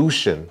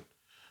evolution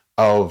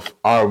of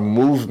our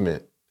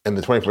movement in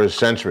the 21st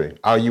century,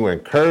 are you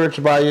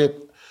encouraged by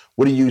it?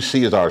 What do you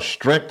see as our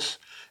strengths?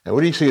 And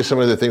what do you see as some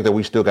of the things that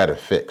we still got to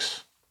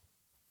fix?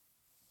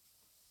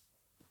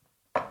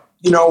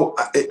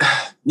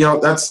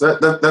 That's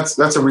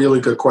a really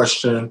good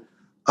question.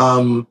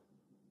 I'm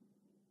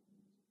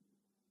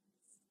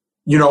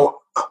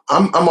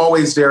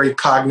always very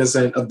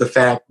cognizant of the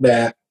fact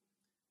that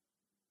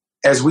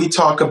as we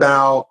talk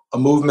about a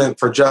movement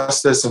for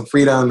justice and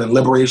freedom and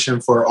liberation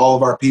for all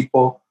of our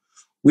people,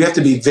 we have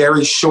to be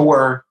very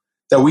sure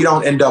that we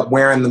don't end up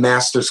wearing the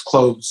master's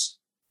clothes.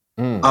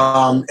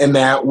 And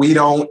that we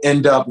don't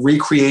end up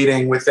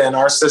recreating within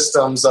our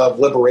systems of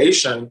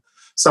liberation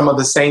some of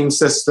the same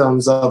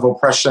systems of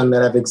oppression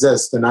that have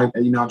existed. And I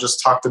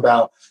just talked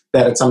about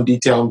that in some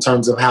detail in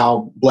terms of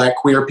how Black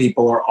queer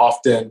people are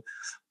often,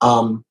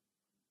 often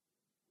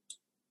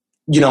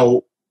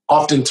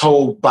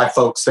told by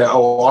folks that,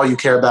 all you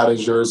care about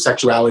is your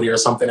sexuality or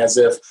something, as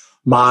if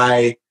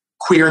my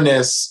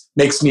queerness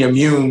makes me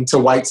immune to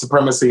white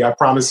supremacy. I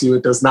promise you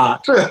it does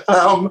not.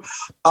 When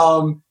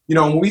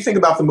we think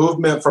about the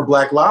movement for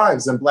Black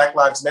lives and Black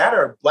Lives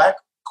Matter, Black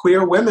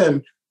queer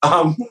women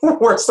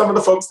were some of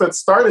the folks that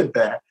started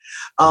that.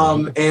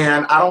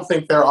 And I don't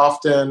think they're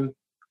often,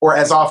 or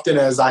as often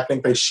as I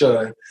think they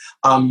should,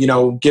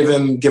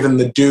 given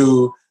the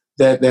due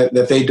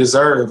that they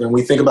deserve. And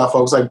we think about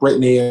folks like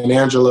Brittany and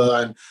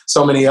Angela and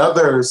so many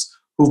others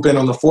who've been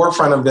on the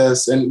forefront of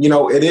this. And,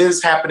 it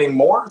is happening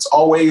more.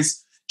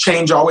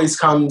 Change always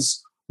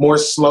comes more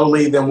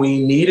slowly than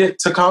we need it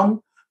to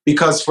come,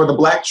 because for the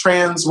Black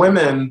trans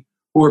women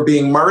who are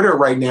being murdered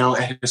right now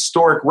at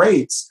historic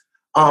rates,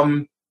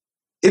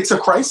 it's a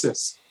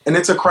crisis. And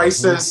it's a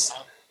crisis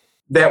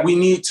that we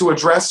need to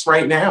address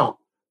right now.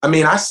 I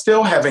mean, I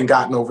still haven't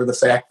gotten over the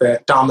fact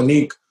that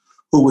Dominique,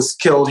 who was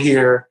killed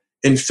here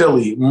in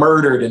Philly,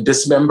 murdered and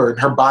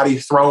dismembered, her body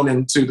thrown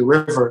into the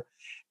river.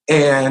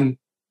 And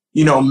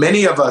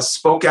many of us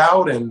spoke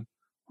out, and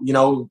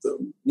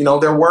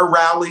there were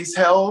rallies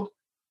held,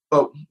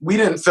 but we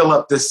didn't fill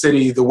up this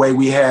city the way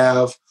we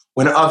have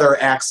when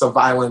other acts of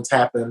violence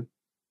happen.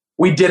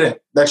 We didn't.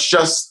 That's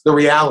just the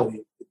reality.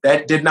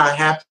 That did not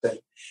happen,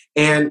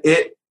 and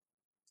it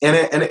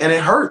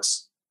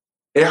hurts.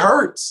 It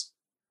hurts.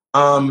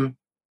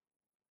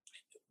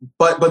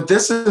 But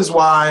this is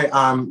why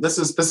this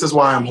is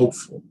why I'm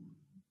hopeful.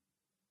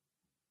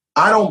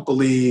 I don't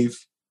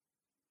believe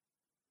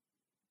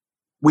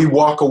we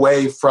walk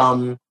away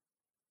from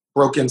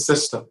broken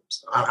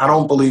systems. I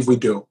don't believe we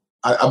do.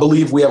 I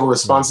believe we have a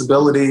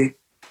responsibility,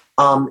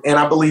 and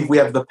I believe we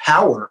have the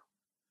power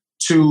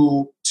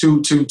to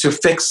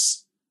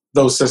fix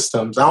those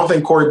systems. I don't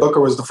think Cory Booker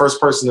was the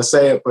first person to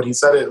say it, but he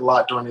said it a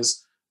lot during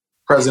his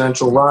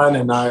presidential run,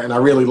 and I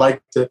really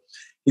liked it.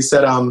 He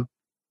said,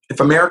 if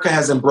America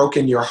hasn't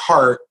broken your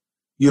heart,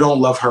 you don't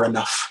love her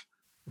enough.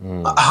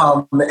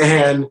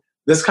 And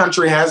this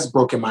country has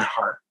broken my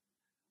heart.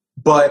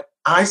 But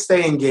I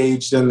stay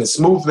engaged in this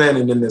movement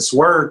and in this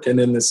work and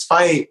in this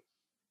fight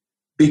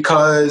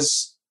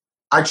because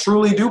I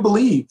truly do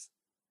believe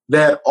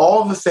that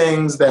all the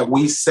things that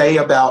we say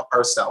about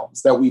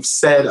ourselves, that we've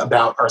said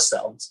about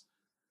ourselves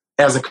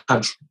as a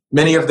country,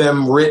 many of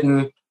them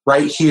written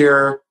right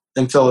here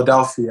in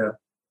Philadelphia,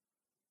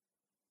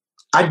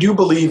 I do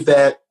believe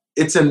that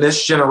it's in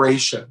this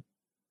generation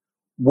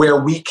where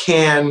we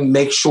can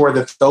make sure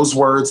that those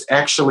words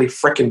actually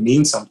frickin'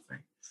 mean something.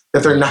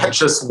 That they're not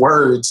just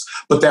words,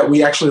 but that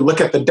we actually look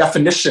at the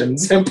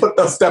definitions and put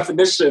those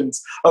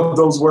definitions of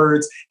those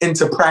words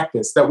into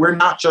practice. That we're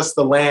not just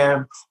the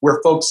land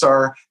where folks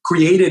are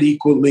created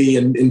equally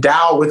and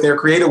endowed with, they're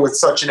created with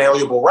such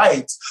inalienable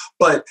rights,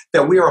 but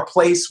that we are a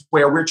place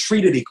where we're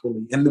treated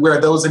equally and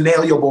where those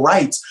inalienable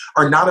rights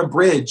are not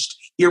abridged,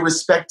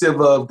 irrespective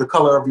of the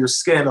color of your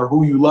skin or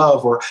who you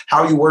love or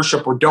how you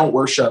worship or don't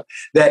worship.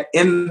 That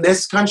in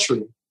this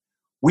country,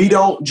 we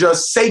don't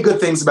just say good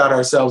things about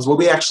ourselves, but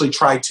we actually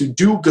try to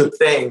do good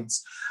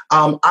things.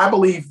 I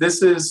believe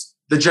this is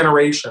the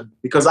generation,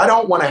 because I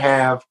don't want to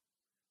have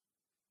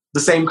the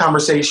same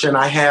conversation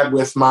I had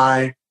with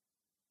my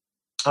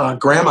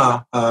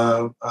grandma,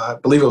 I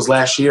believe it was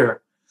last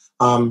year.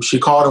 She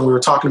called and we were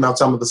talking about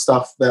some of the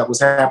stuff that was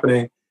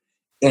happening.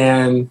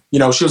 And,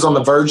 she was on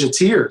the verge of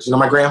tears.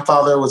 My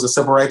grandfather was a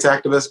civil rights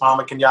activist,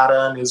 Muhammad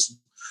Kenyatta, and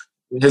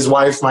his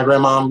wife, my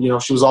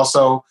grandmom, she was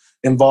also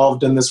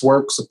involved in this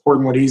work,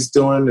 supporting what he's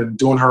doing and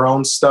doing her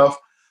own stuff.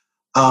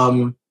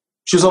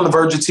 She was on the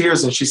verge of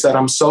tears and she said,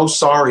 I'm so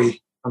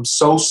sorry. I'm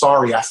so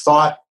sorry. I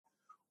thought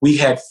we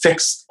had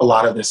fixed a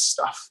lot of this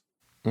stuff.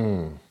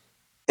 And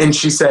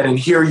she said, and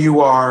here you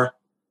are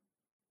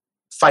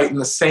fighting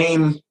the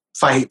same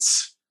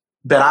fights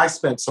that I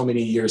spent so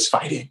many years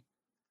fighting.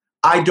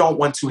 I don't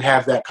want to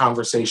have that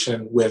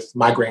conversation with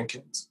my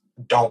grandkids.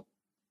 I don't.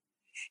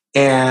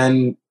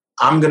 And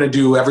I'm going to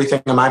do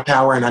everything in my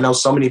power, and I know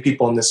so many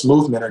people in this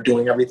movement are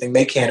doing everything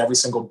they can every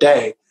single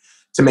day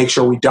to make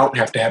sure we don't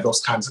have to have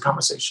those kinds of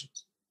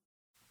conversations.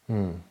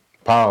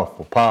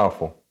 Powerful,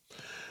 powerful.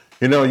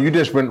 You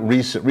just went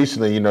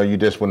recently, you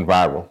just went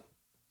viral.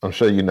 I'm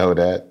sure you know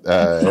that.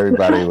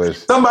 Everybody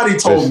was. Somebody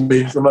told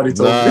me. No,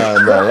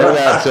 I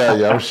gotta tell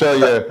you.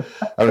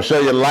 I'm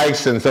sure your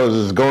likes and so it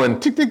was just going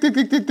tick, tick, tick,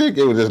 tick, tick, tick.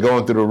 It was just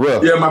going through the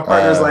roof. Yeah, my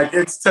partner's like,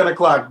 it's 10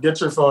 o'clock. Get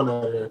your phone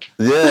out of here.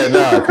 Yeah,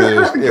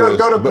 no,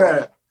 go to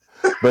bed.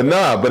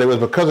 But it was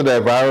because of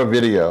that viral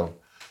video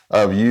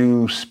of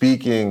you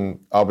speaking,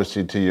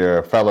 obviously, to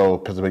your fellow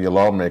Pennsylvania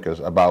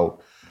lawmakers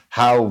about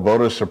how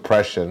voter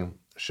suppression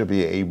should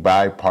be a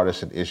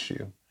bipartisan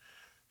issue.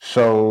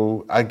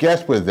 So I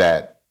guess with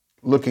that,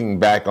 looking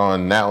back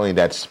on not only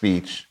that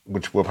speech,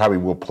 which we'll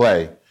probably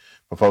play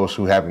for folks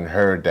who haven't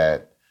heard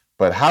that,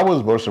 but how is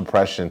voter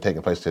suppression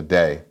taking place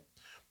today,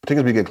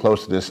 particularly as we get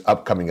close to this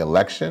upcoming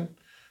election,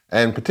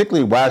 and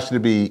particularly why should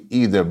it be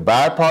either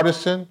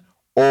bipartisan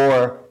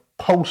or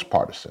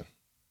post-partisan?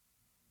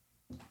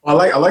 I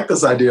like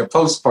this idea of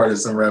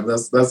post-partisan, Rev.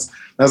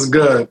 That's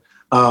good.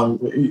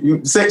 You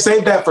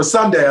save that for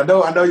Sunday. I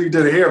know you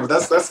did it here, but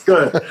that's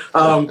good.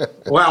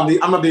 Wow, I'm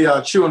gonna be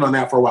chewing on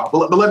that for a while.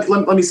 But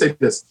let me say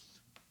this: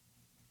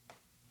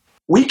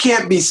 we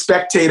can't be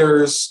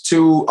spectators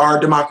to our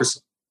democracy.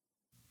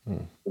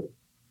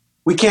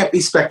 We can't be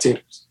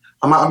spectators.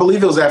 I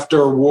believe it was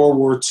after World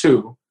War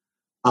II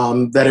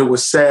that it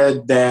was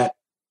said that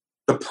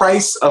the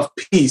price of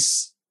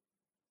peace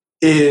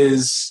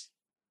is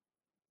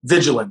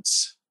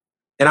vigilance,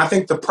 and I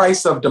think the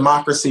price of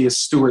democracy is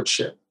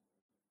stewardship.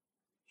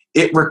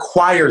 It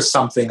requires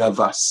something of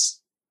us.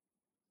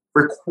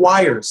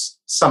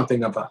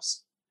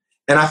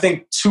 And I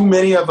think too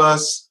many of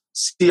us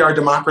see our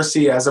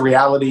democracy as a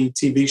reality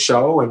TV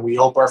show, and we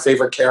hope our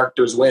favorite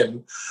characters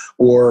win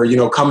or,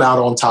 come out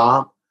on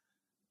top.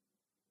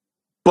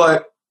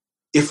 But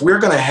if we're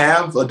going to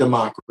have a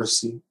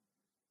democracy,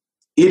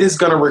 it is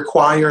going to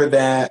require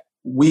that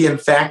we, in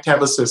fact,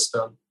 have a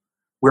system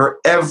where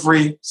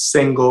every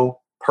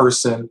single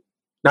person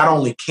not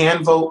only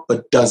can vote,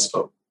 but does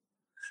vote.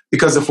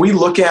 Because if we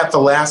look at the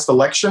last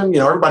election,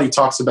 everybody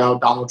talks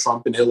about Donald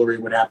Trump and Hillary,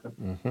 what happened.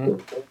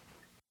 Mm-hmm.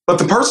 But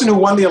the person who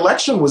won the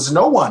election was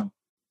no one.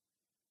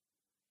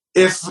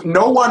 If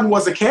no one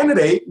was a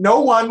candidate, no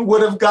one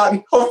would have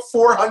gotten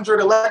 400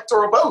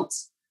 electoral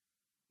votes.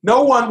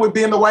 No one would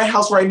be in the White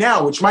House right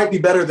now, which might be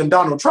better than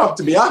Donald Trump,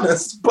 to be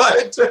honest.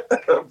 But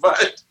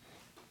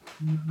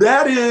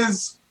that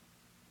is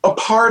a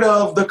part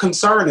of the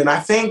concern. And I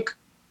think,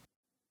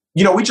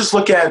 we just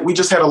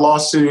had a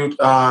lawsuit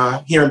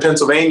here in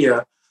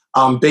Pennsylvania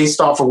based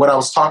off of what I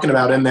was talking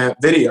about in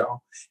that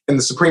video. And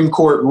the Supreme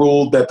Court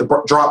ruled that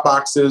the drop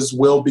boxes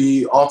will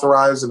be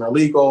authorized and are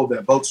legal,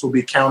 that votes will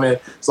be counted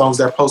as long as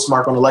they're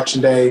postmarked on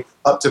Election Day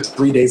up to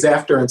 3 days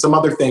after, and some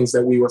other things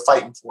that we were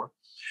fighting for.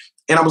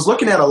 And I was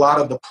looking at a lot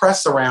of the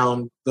press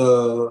around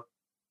the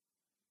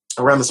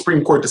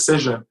Supreme Court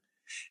decision,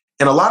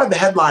 and a lot of the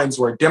headlines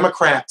were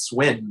Democrats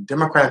win,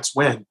 Democrats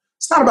win.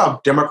 It's not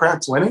about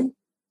Democrats winning.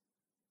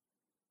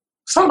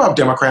 It's not about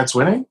Democrats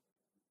winning.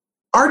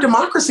 Our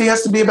democracy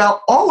has to be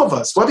about all of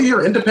us, whether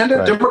you're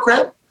independent, right,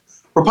 Democrat,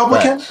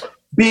 Republican, right,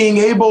 being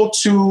able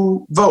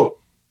to vote.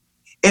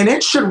 And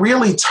it should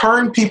really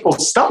turn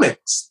people's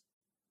stomachs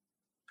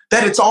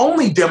that it's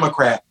only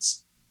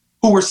Democrats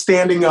who are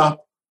standing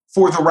up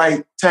for the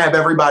right to have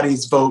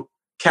everybody's vote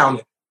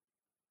counted.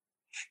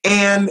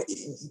 And,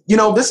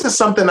 this is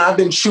something I've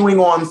been chewing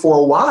on for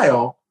a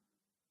while,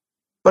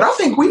 but I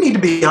think we need to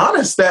be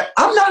honest that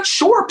I'm not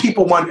sure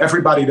people want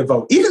everybody to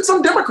vote, even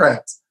some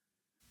Democrats.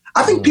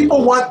 I think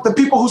people want the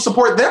people who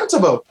support them to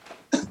vote.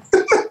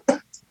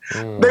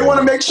 They want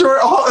to make sure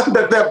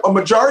that a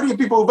majority of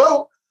people who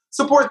vote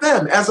support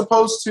them, as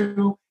opposed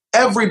to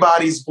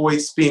everybody's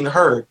voice being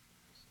heard.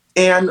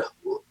 And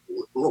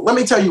let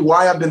me tell you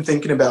why I've been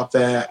thinking about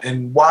that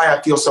and why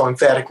I feel so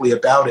emphatically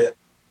about it.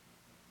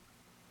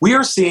 We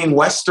are seeing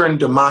Western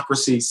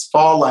democracies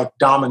fall like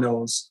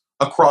dominoes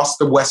across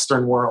the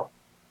Western world.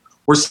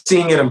 We're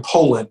seeing it in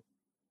Poland,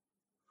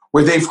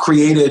 where they've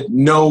created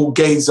no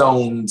gay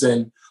zones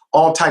and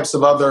all types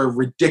of other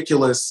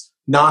ridiculous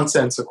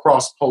nonsense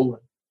across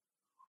Poland.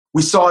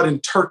 We saw it in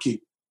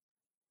Turkey,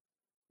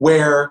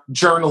 where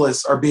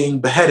journalists are being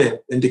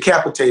beheaded and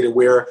decapitated,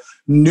 where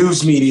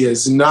news media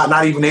is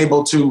not even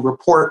able to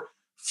report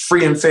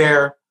free and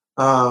fair,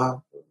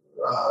 on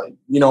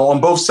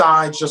both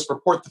sides, just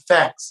report the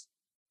facts.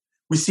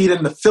 We see it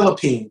in the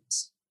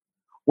Philippines,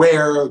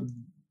 where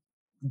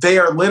they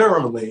are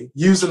literally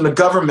using the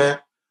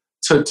government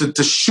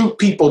to shoot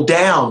people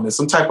down as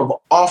some type of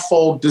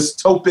awful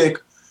dystopic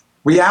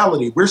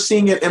reality. We're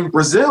seeing it in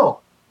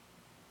Brazil,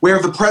 where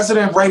the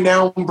president right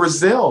now in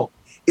Brazil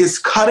is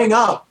cutting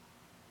up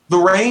the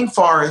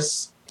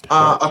rainforests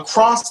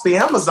across the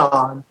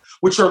Amazon,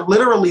 which are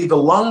literally the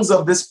lungs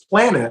of this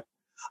planet,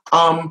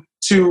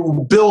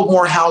 to build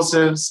more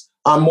houses,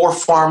 more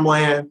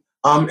farmland,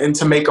 and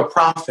to make a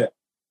profit.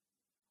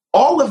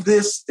 All of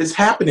this is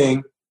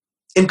happening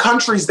in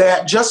countries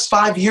that just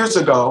 5 years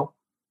ago,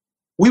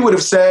 we would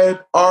have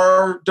said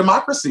are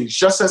democracies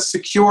just as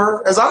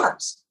secure as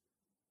ours.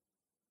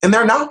 And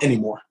they're not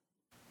anymore.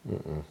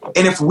 Mm-mm.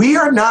 And if we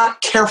are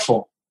not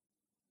careful,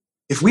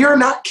 we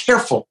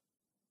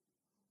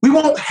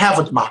won't have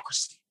a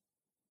democracy.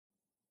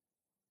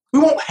 We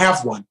won't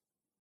have one.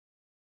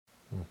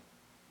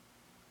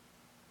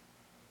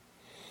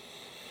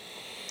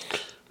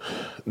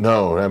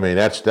 No, I mean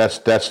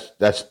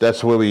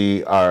that's where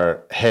we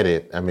are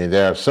headed. I mean,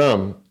 there are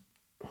some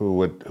who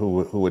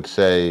would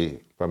say,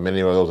 from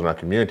many of those in our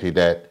community,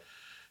 that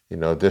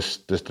this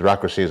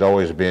democracy has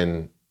always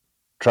been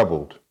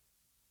troubled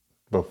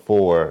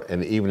before,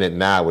 and even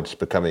now it's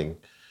becoming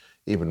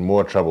even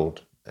more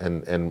troubled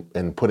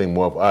and putting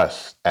more of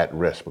us at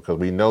risk, because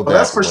we know that.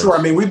 That's for sure.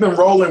 I mean, we've been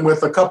rolling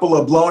with a couple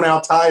of blown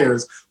out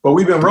tires, but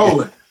we've been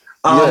rolling.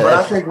 But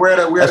I think we're at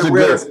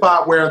a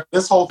spot where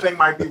this whole thing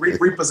might be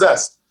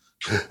repossessed.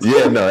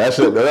 Yeah, no,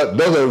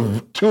 those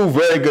are two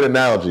very good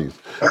analogies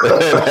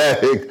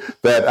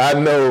that I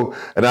know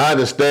and I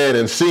understand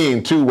and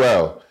seen too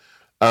well.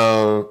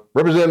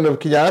 Representative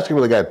Kenyat, I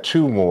really got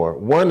two more.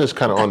 One is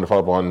kind of on the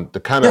follow-up on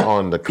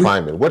the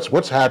climate.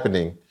 What's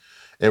happening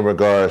in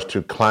regards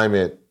to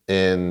climate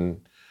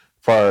in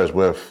far as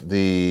with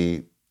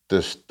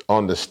this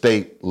on the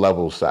state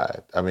level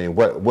side? I mean,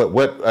 what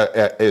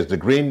is the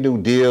Green New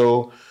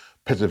Deal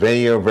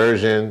Pennsylvania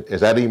version?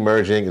 Is that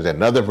emerging? Is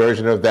another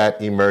version of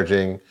that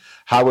emerging?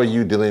 How are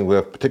you dealing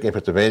with, particularly in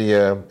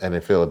Pennsylvania and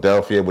in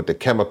Philadelphia, with the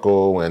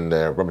chemical and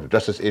the environmental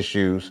justice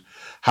issues?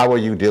 How are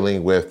you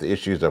dealing with the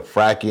issues of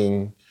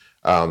fracking,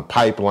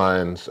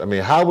 pipelines? I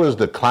mean, how is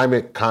the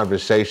climate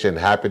conversation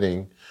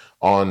happening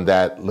on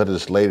that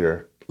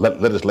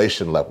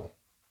legislation level?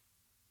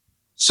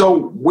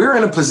 So we're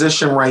in a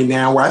position right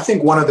now where I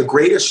think one of the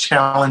greatest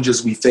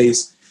challenges we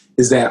face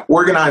is that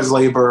organized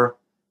labor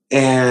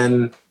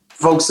and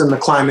folks in the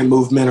climate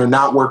movement are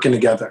not working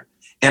together.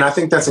 And I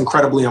think that's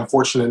incredibly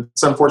unfortunate.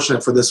 It's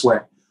unfortunate for this way.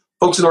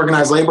 Folks in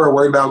organized labor are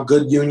worried about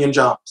good union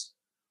jobs.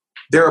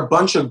 There are a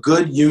bunch of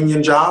good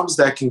union jobs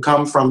that can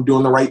come from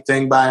doing the right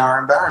thing by our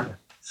environment.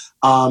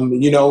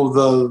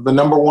 The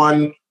number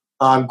one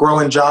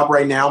growing job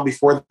right now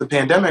before the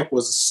pandemic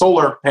was a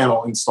solar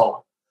panel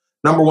installer.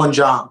 Number one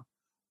job.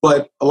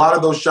 But a lot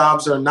of those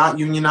jobs are not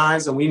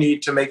unionized, and we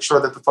need to make sure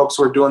that the folks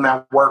who are doing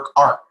that work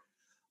are.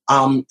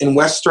 In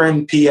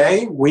Western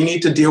PA, we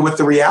need to deal with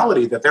the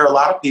reality that there are a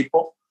lot of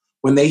people,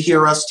 when they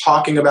hear us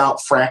talking about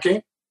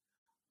fracking,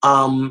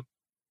 and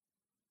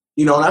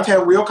I've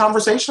had real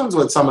conversations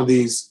with some of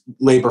these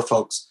labor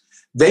folks.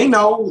 They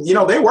know,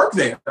 they work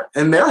there,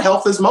 and their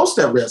health is most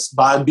at risk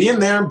by being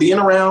there, being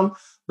around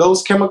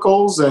those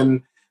chemicals,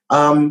 and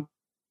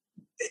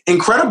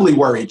incredibly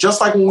worried. Just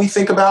like when we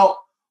think about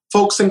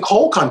folks in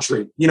coal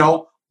country,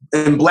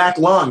 in black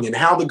lung, and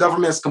how the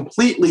government has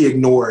completely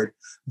ignored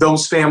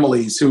those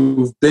families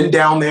who've been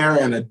down there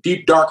in a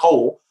deep, dark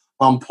hole,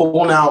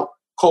 pulling out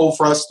coal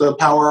for us to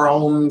power our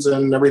homes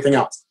and everything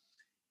else.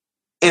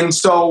 And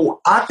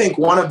so I think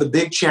one of the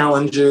big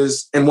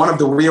challenges and one of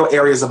the real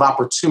areas of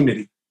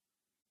opportunity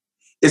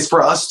is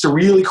for us to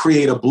really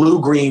create a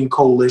blue-green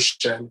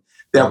coalition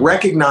that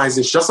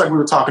recognizes, just like we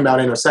were talking about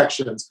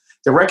intersections,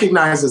 that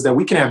recognizes that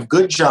we can have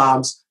good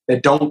jobs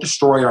that don't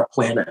destroy our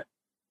planet.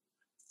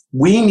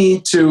 We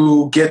need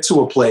to get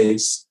to a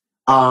place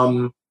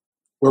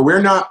where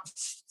we're not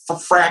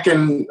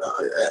fracking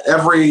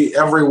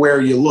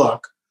everywhere you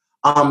look,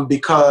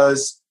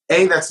 because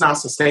A, that's not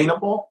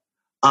sustainable,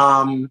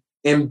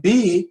 and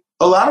B,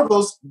 a lot of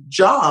those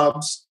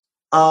jobs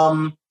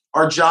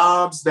are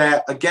jobs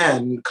that,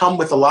 again, come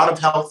with a lot of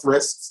health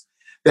risks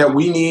that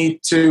we need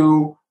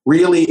to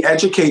really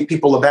educate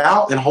people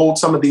about and hold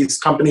some of these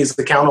companies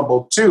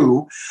accountable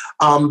to,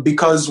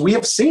 because we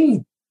have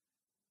seen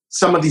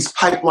some of these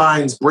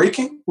pipelines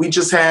breaking. We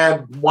just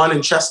had one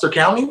in Chester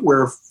County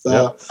where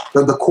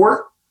the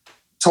court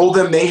told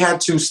them they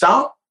had to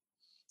stop.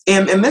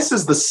 And this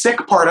is the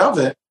sick part of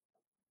it.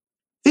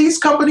 These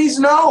companies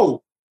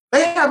know.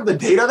 They have the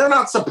data. They're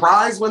not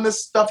surprised when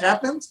this stuff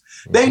happens.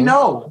 They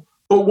know,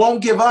 but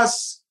won't give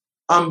us,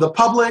 the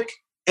public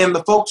and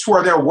the folks who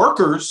are their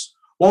workers,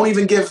 won't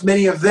even give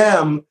many of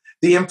them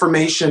the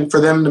information for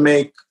them to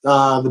make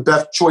the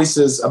best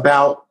choices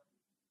about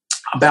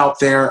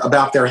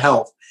their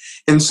health.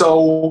 And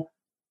so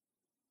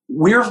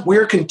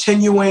we're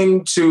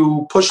continuing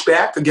to push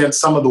back against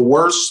some of the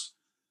worst,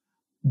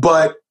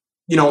 but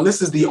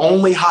this is the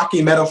only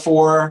hockey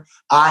metaphor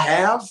I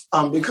have,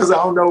 because I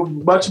don't know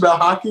much about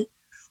hockey.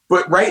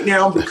 But right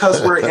now,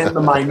 because we're in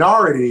the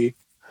minority,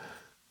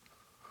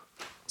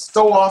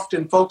 so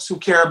often folks who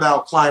care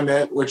about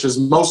climate, which is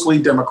mostly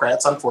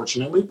Democrats,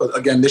 unfortunately, but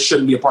again, this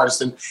shouldn't be a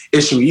partisan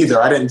issue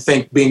either. I didn't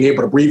think being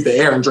able to breathe the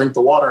air and drink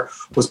the water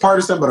was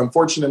partisan, but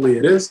unfortunately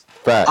it is.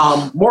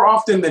 More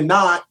often than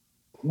not,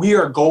 we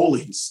are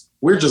goalies.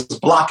 We're just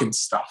blocking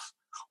stuff.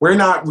 We're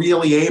not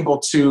really able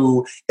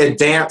to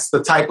advance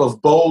the type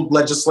of bold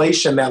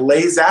legislation that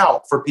lays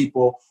out for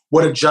people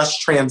what a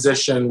just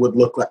transition would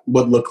look like.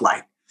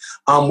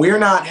 We're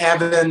not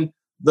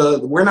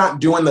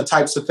doing the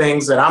types of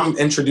things that I'm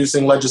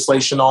introducing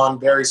legislation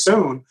on very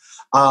soon,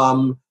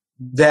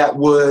 that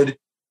would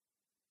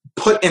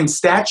put in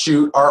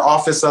statute our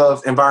Office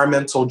of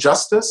Environmental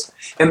Justice,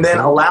 and then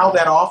allow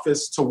that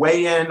office to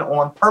weigh in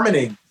on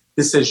permitting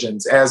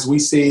decisions, as we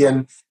see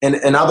in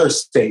other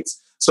states.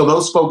 So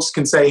those folks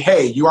can say,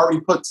 hey, you already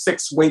put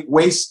 6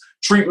 waste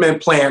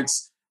treatment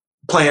plants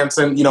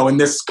in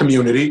this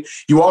community.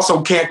 You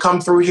also can't come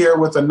through here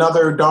with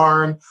another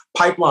darn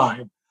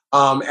pipeline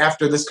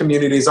after this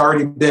community has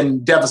already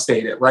been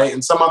devastated, right?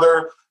 And some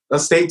other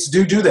states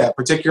do that,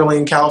 particularly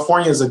in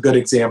California is a good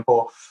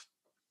example.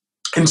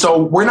 And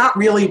so we're not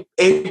really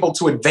able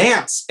to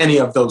advance any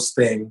of those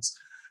things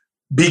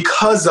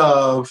because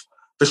of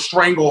the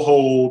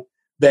stranglehold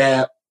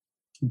that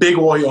big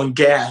oil and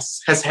gas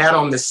has had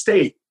on the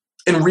state,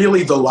 and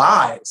really the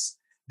lies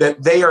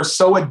that they are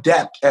so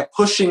adept at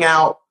pushing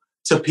out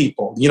to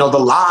people. The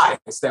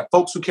lies that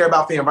folks who care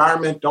about the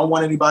environment don't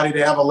want anybody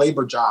to have a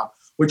labor job,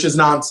 which is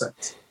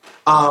nonsense.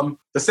 The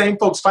same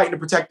folks fighting to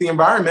protect the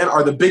environment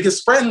are the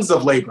biggest friends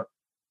of labor.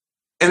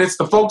 And it's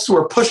the folks who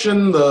are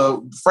pushing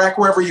the frack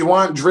wherever you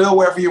want, drill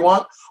wherever you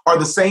want, are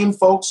the same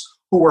folks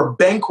who are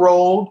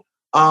bankrolled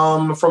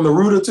from the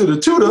rooter to the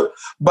tutor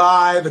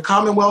by the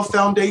Commonwealth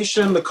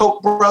Foundation, the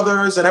Koch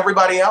brothers, and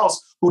everybody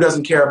else who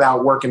doesn't care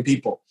about working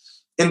people.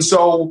 And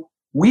so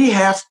we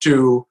have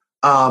to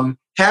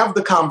have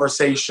the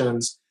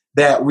conversations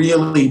that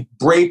really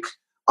break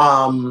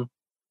the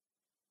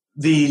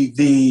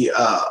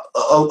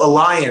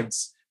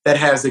alliance that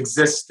has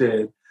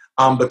existed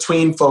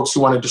between folks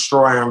who want to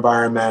destroy our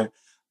environment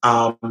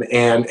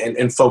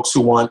and folks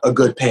who want a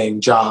good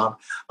paying job.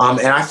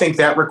 And I think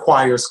that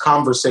requires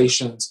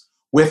conversations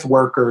with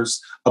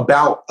workers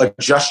about a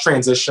just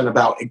transition,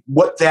 about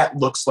what that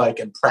looks like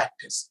in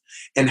practice,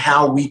 and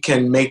how we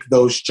can make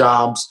those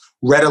jobs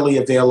readily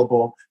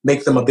available,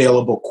 make them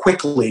available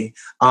quickly.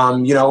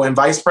 And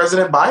Vice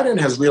President Biden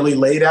has really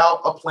laid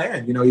out a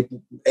plan.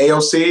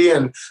 AOC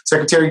and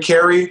Secretary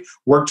Kerry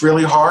worked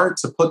really hard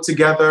to put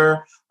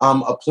together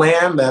a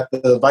plan that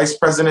the Vice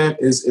President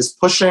is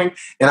pushing.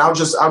 And I'll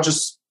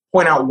just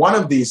point out one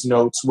of these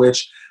notes,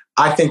 which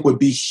I think would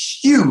be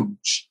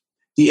huge.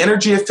 the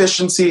energy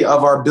efficiency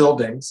of our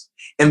buildings,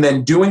 and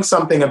then doing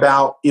something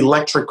about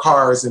electric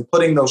cars and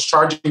putting those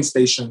charging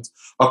stations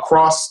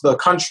across the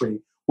country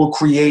will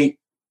create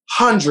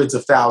hundreds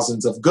of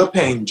thousands of good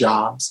paying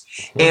jobs.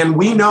 And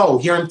we know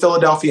here in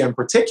Philadelphia in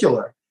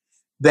particular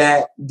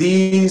that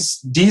these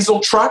diesel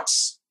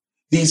trucks,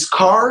 these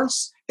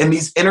cars, and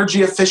these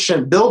energy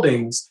inefficient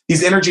buildings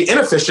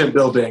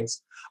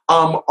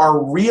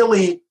are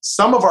really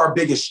some of our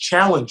biggest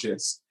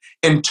challenges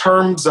in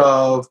terms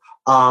of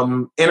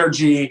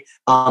energy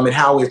and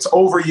how it's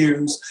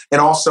overused, and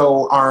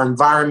also our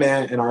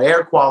environment and our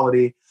air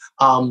quality.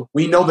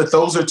 We know that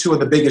those are two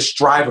of the biggest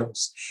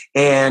drivers.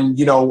 And,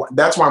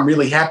 that's why I'm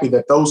really happy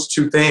that those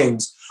two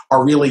things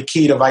are really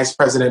key to Vice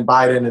President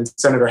Biden and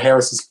Senator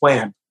Harris's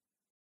plan.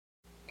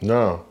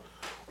 No.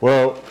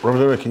 Well,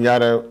 Representative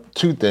Kenyatta,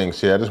 two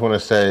things here. I just want to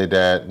say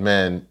that,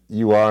 man,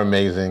 you are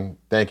amazing.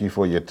 Thank you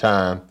for your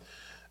time.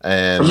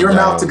 And from your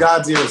mouth to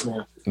God's ears,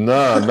 man.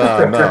 No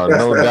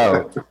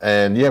doubt.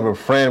 And you have a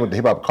friend with the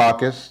Hip Hop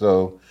Caucus.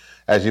 So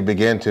as you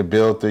begin to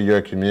build through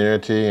your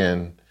community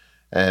and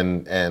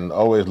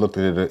always look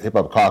at the Hip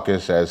Hop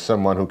Caucus as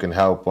someone who can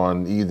help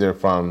on either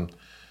from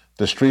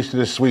the streets to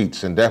the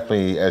suites, and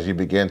definitely as you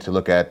begin to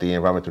look at the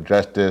environmental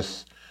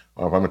justice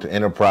or environmental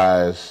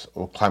enterprise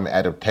or climate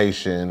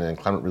adaptation and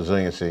climate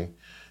resiliency,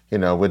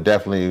 we're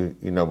definitely,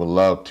 would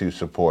love to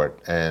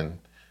support and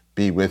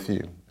be with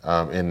you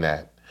in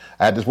that.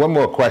 I had just one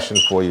more question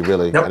for you,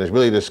 really, and it's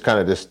really just kind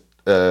of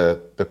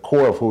the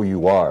core of who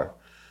you are.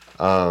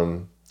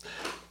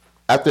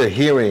 After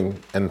hearing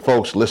and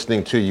folks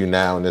listening to you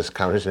now in this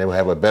conversation, they will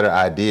have a better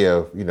idea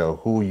of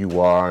who you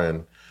are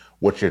and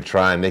what you're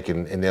trying.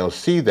 And they'll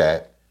see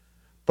that.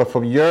 But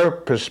from your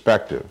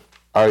perspective,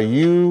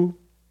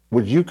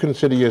 would you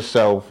consider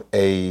yourself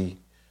a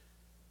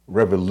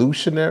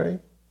revolutionary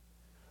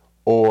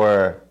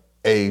or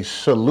a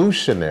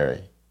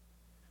solutionary,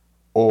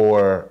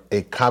 or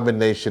a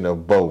combination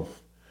of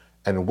both?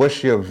 And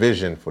what's your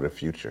vision for the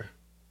future?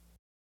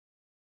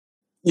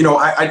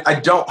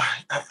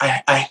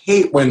 I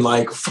hate when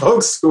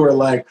folks who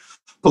are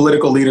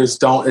political leaders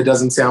it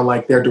doesn't sound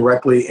like they're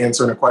directly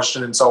answering a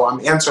question. And so I'm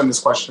answering this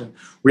question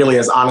really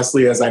as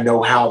honestly as I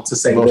know how to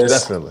say Most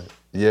this. Definitely.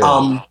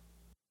 Yeah.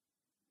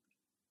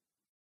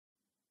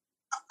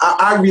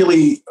 I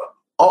really,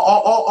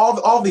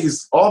 all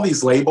these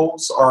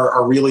labels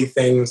are really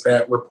things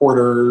that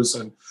reporters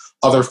and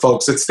other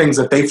folks, it's things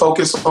that they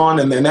focus on,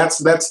 and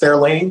that's their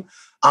lane.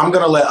 I'm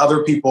going to let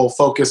other people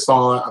focus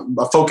on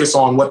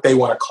what they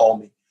want to call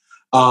me.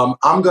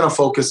 I'm going to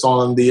focus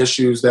on the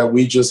issues that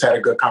we just had a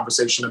good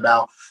conversation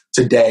about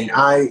today.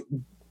 I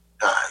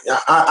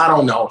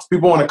don't know. If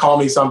people want to call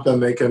me something,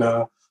 they can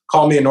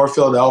call me in North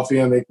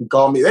Philadelphia, and they can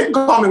call me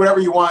whatever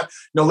you want.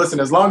 Listen,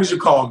 as long as you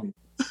call me.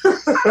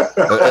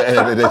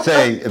 And they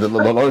say,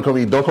 don't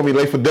call me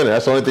late for dinner.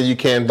 That's the only thing you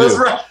can do.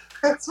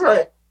 That's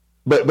right.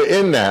 But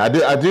in that,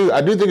 I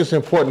do think it's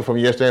important from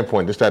your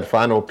standpoint, just that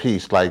final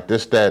piece,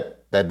 that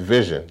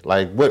vision.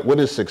 What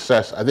is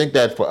success? I think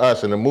that for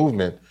us in the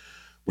movement,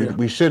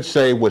 we should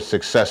say what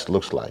success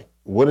looks like.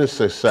 What is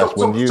success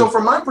So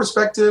from my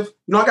perspective,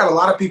 I got a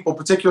lot of people,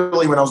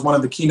 particularly when I was one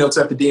of the keynotes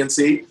at the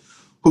DNC,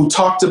 who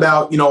talked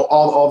about,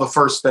 all the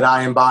firsts that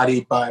I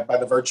embodied by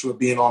the virtue of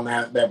being on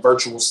that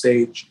virtual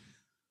stage.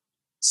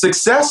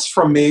 Success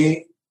for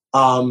me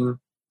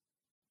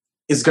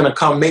is going to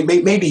come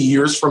maybe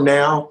years from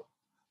now,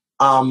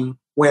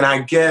 when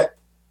I get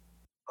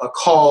a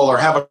call or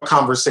have a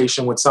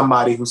conversation with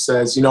somebody who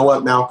says, you know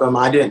what, Malcolm,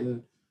 I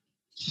didn't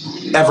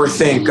ever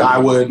think I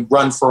would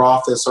run for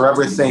office, or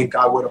ever think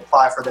I would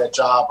apply for that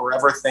job, or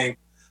ever think,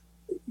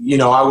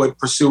 I would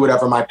pursue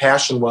whatever my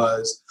passion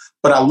was.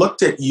 But I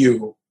looked at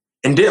you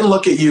and didn't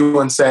look at you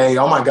and say,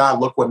 oh my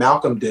God, look what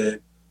Malcolm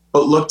did,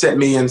 but looked at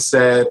me and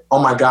said, oh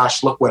my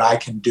gosh, look what I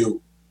can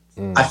do.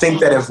 I think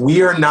that if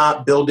we are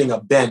not building a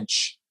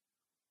bench,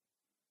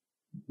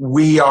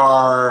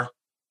 we're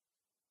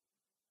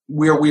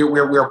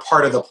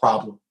part of the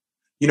problem.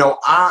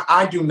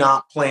 I do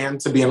not plan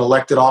to be in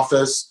elected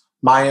office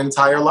my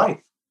entire life.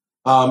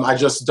 I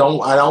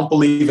don't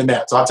believe in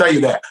that. So I'll tell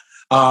you that.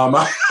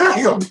 I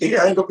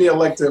ain't gonna be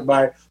elected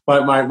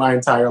my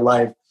entire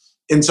life.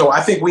 And so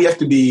I think we have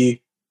to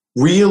be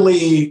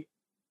really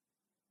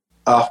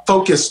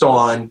focused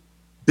on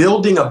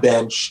building a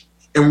bench,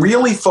 and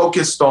really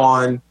focused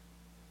on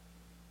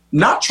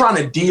not trying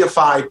to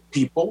deify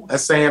people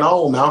as saying,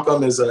 oh,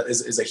 Malcolm is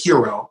a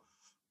hero.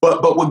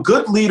 But what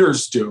good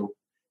leaders do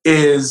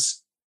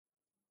is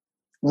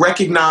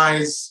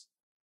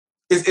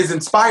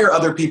inspire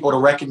other people to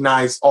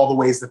recognize all the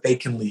ways that they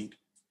can lead.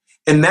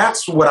 And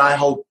that's what I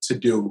hope to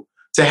do,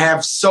 to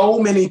have so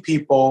many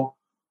people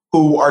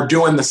who are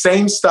doing the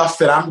same stuff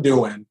that I'm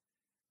doing,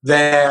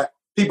 that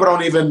people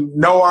don't even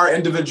know our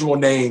individual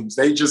names.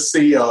 They just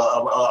see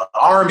an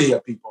army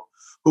of people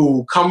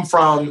who come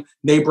from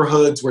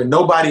neighborhoods where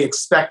nobody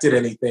expected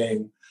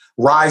anything,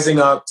 rising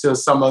up to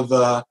some of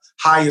the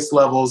highest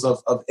levels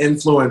of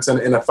influence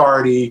and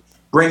authority,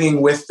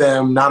 bringing with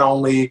them not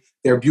only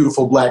their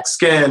beautiful black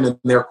skin and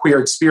their queer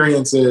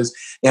experiences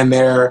and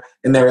their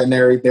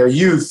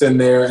youth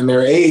and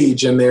their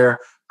age and their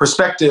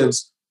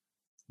perspectives,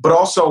 but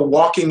also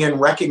walking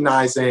and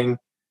recognizing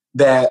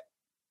that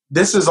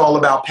this is all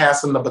about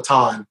passing the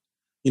baton.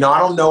 You know, I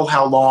don't know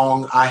how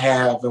long I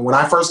have. And when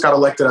I first got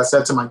elected, I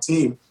said to my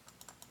team,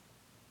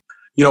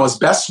 you know, as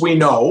best we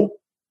know,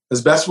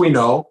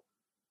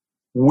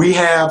 we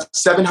have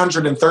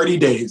 730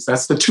 days.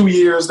 That's the 2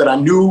 years that I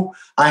knew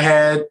I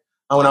had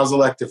when I was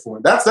elected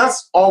for.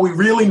 That's all we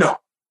really know.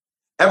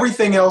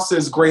 Everything else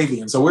is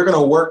gravy. And so we're going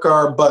to work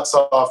our butts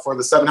off for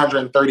the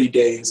 730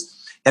 days.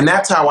 And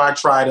that's how I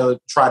try to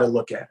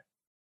look at it.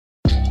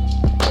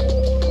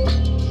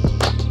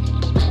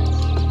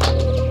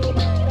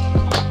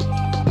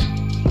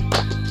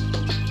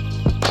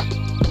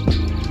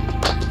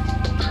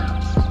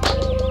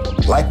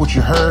 Like what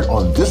you heard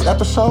on this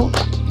episode?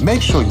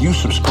 Make sure you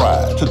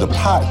subscribe to the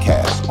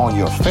podcast on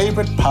your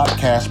favorite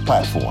podcast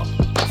platform.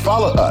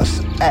 Follow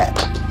us at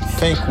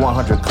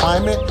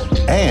Think100Climate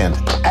and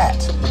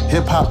at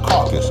Hip Hop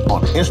Caucus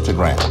on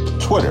Instagram,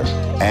 Twitter,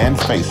 and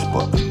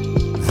Facebook.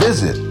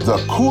 Visit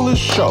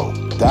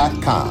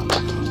thecoolestshow.com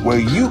where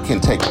you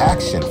can take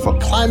action for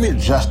climate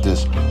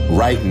justice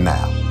right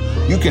now.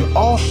 You can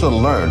also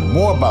learn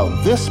more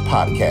about this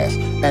podcast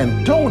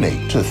and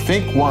donate to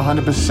Think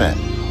 100%,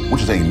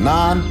 which is a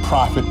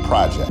non-profit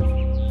project.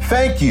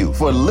 Thank you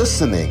for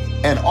listening,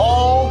 and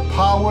all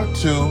power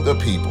to the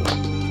people.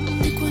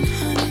 Think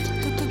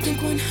 100,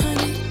 think 100.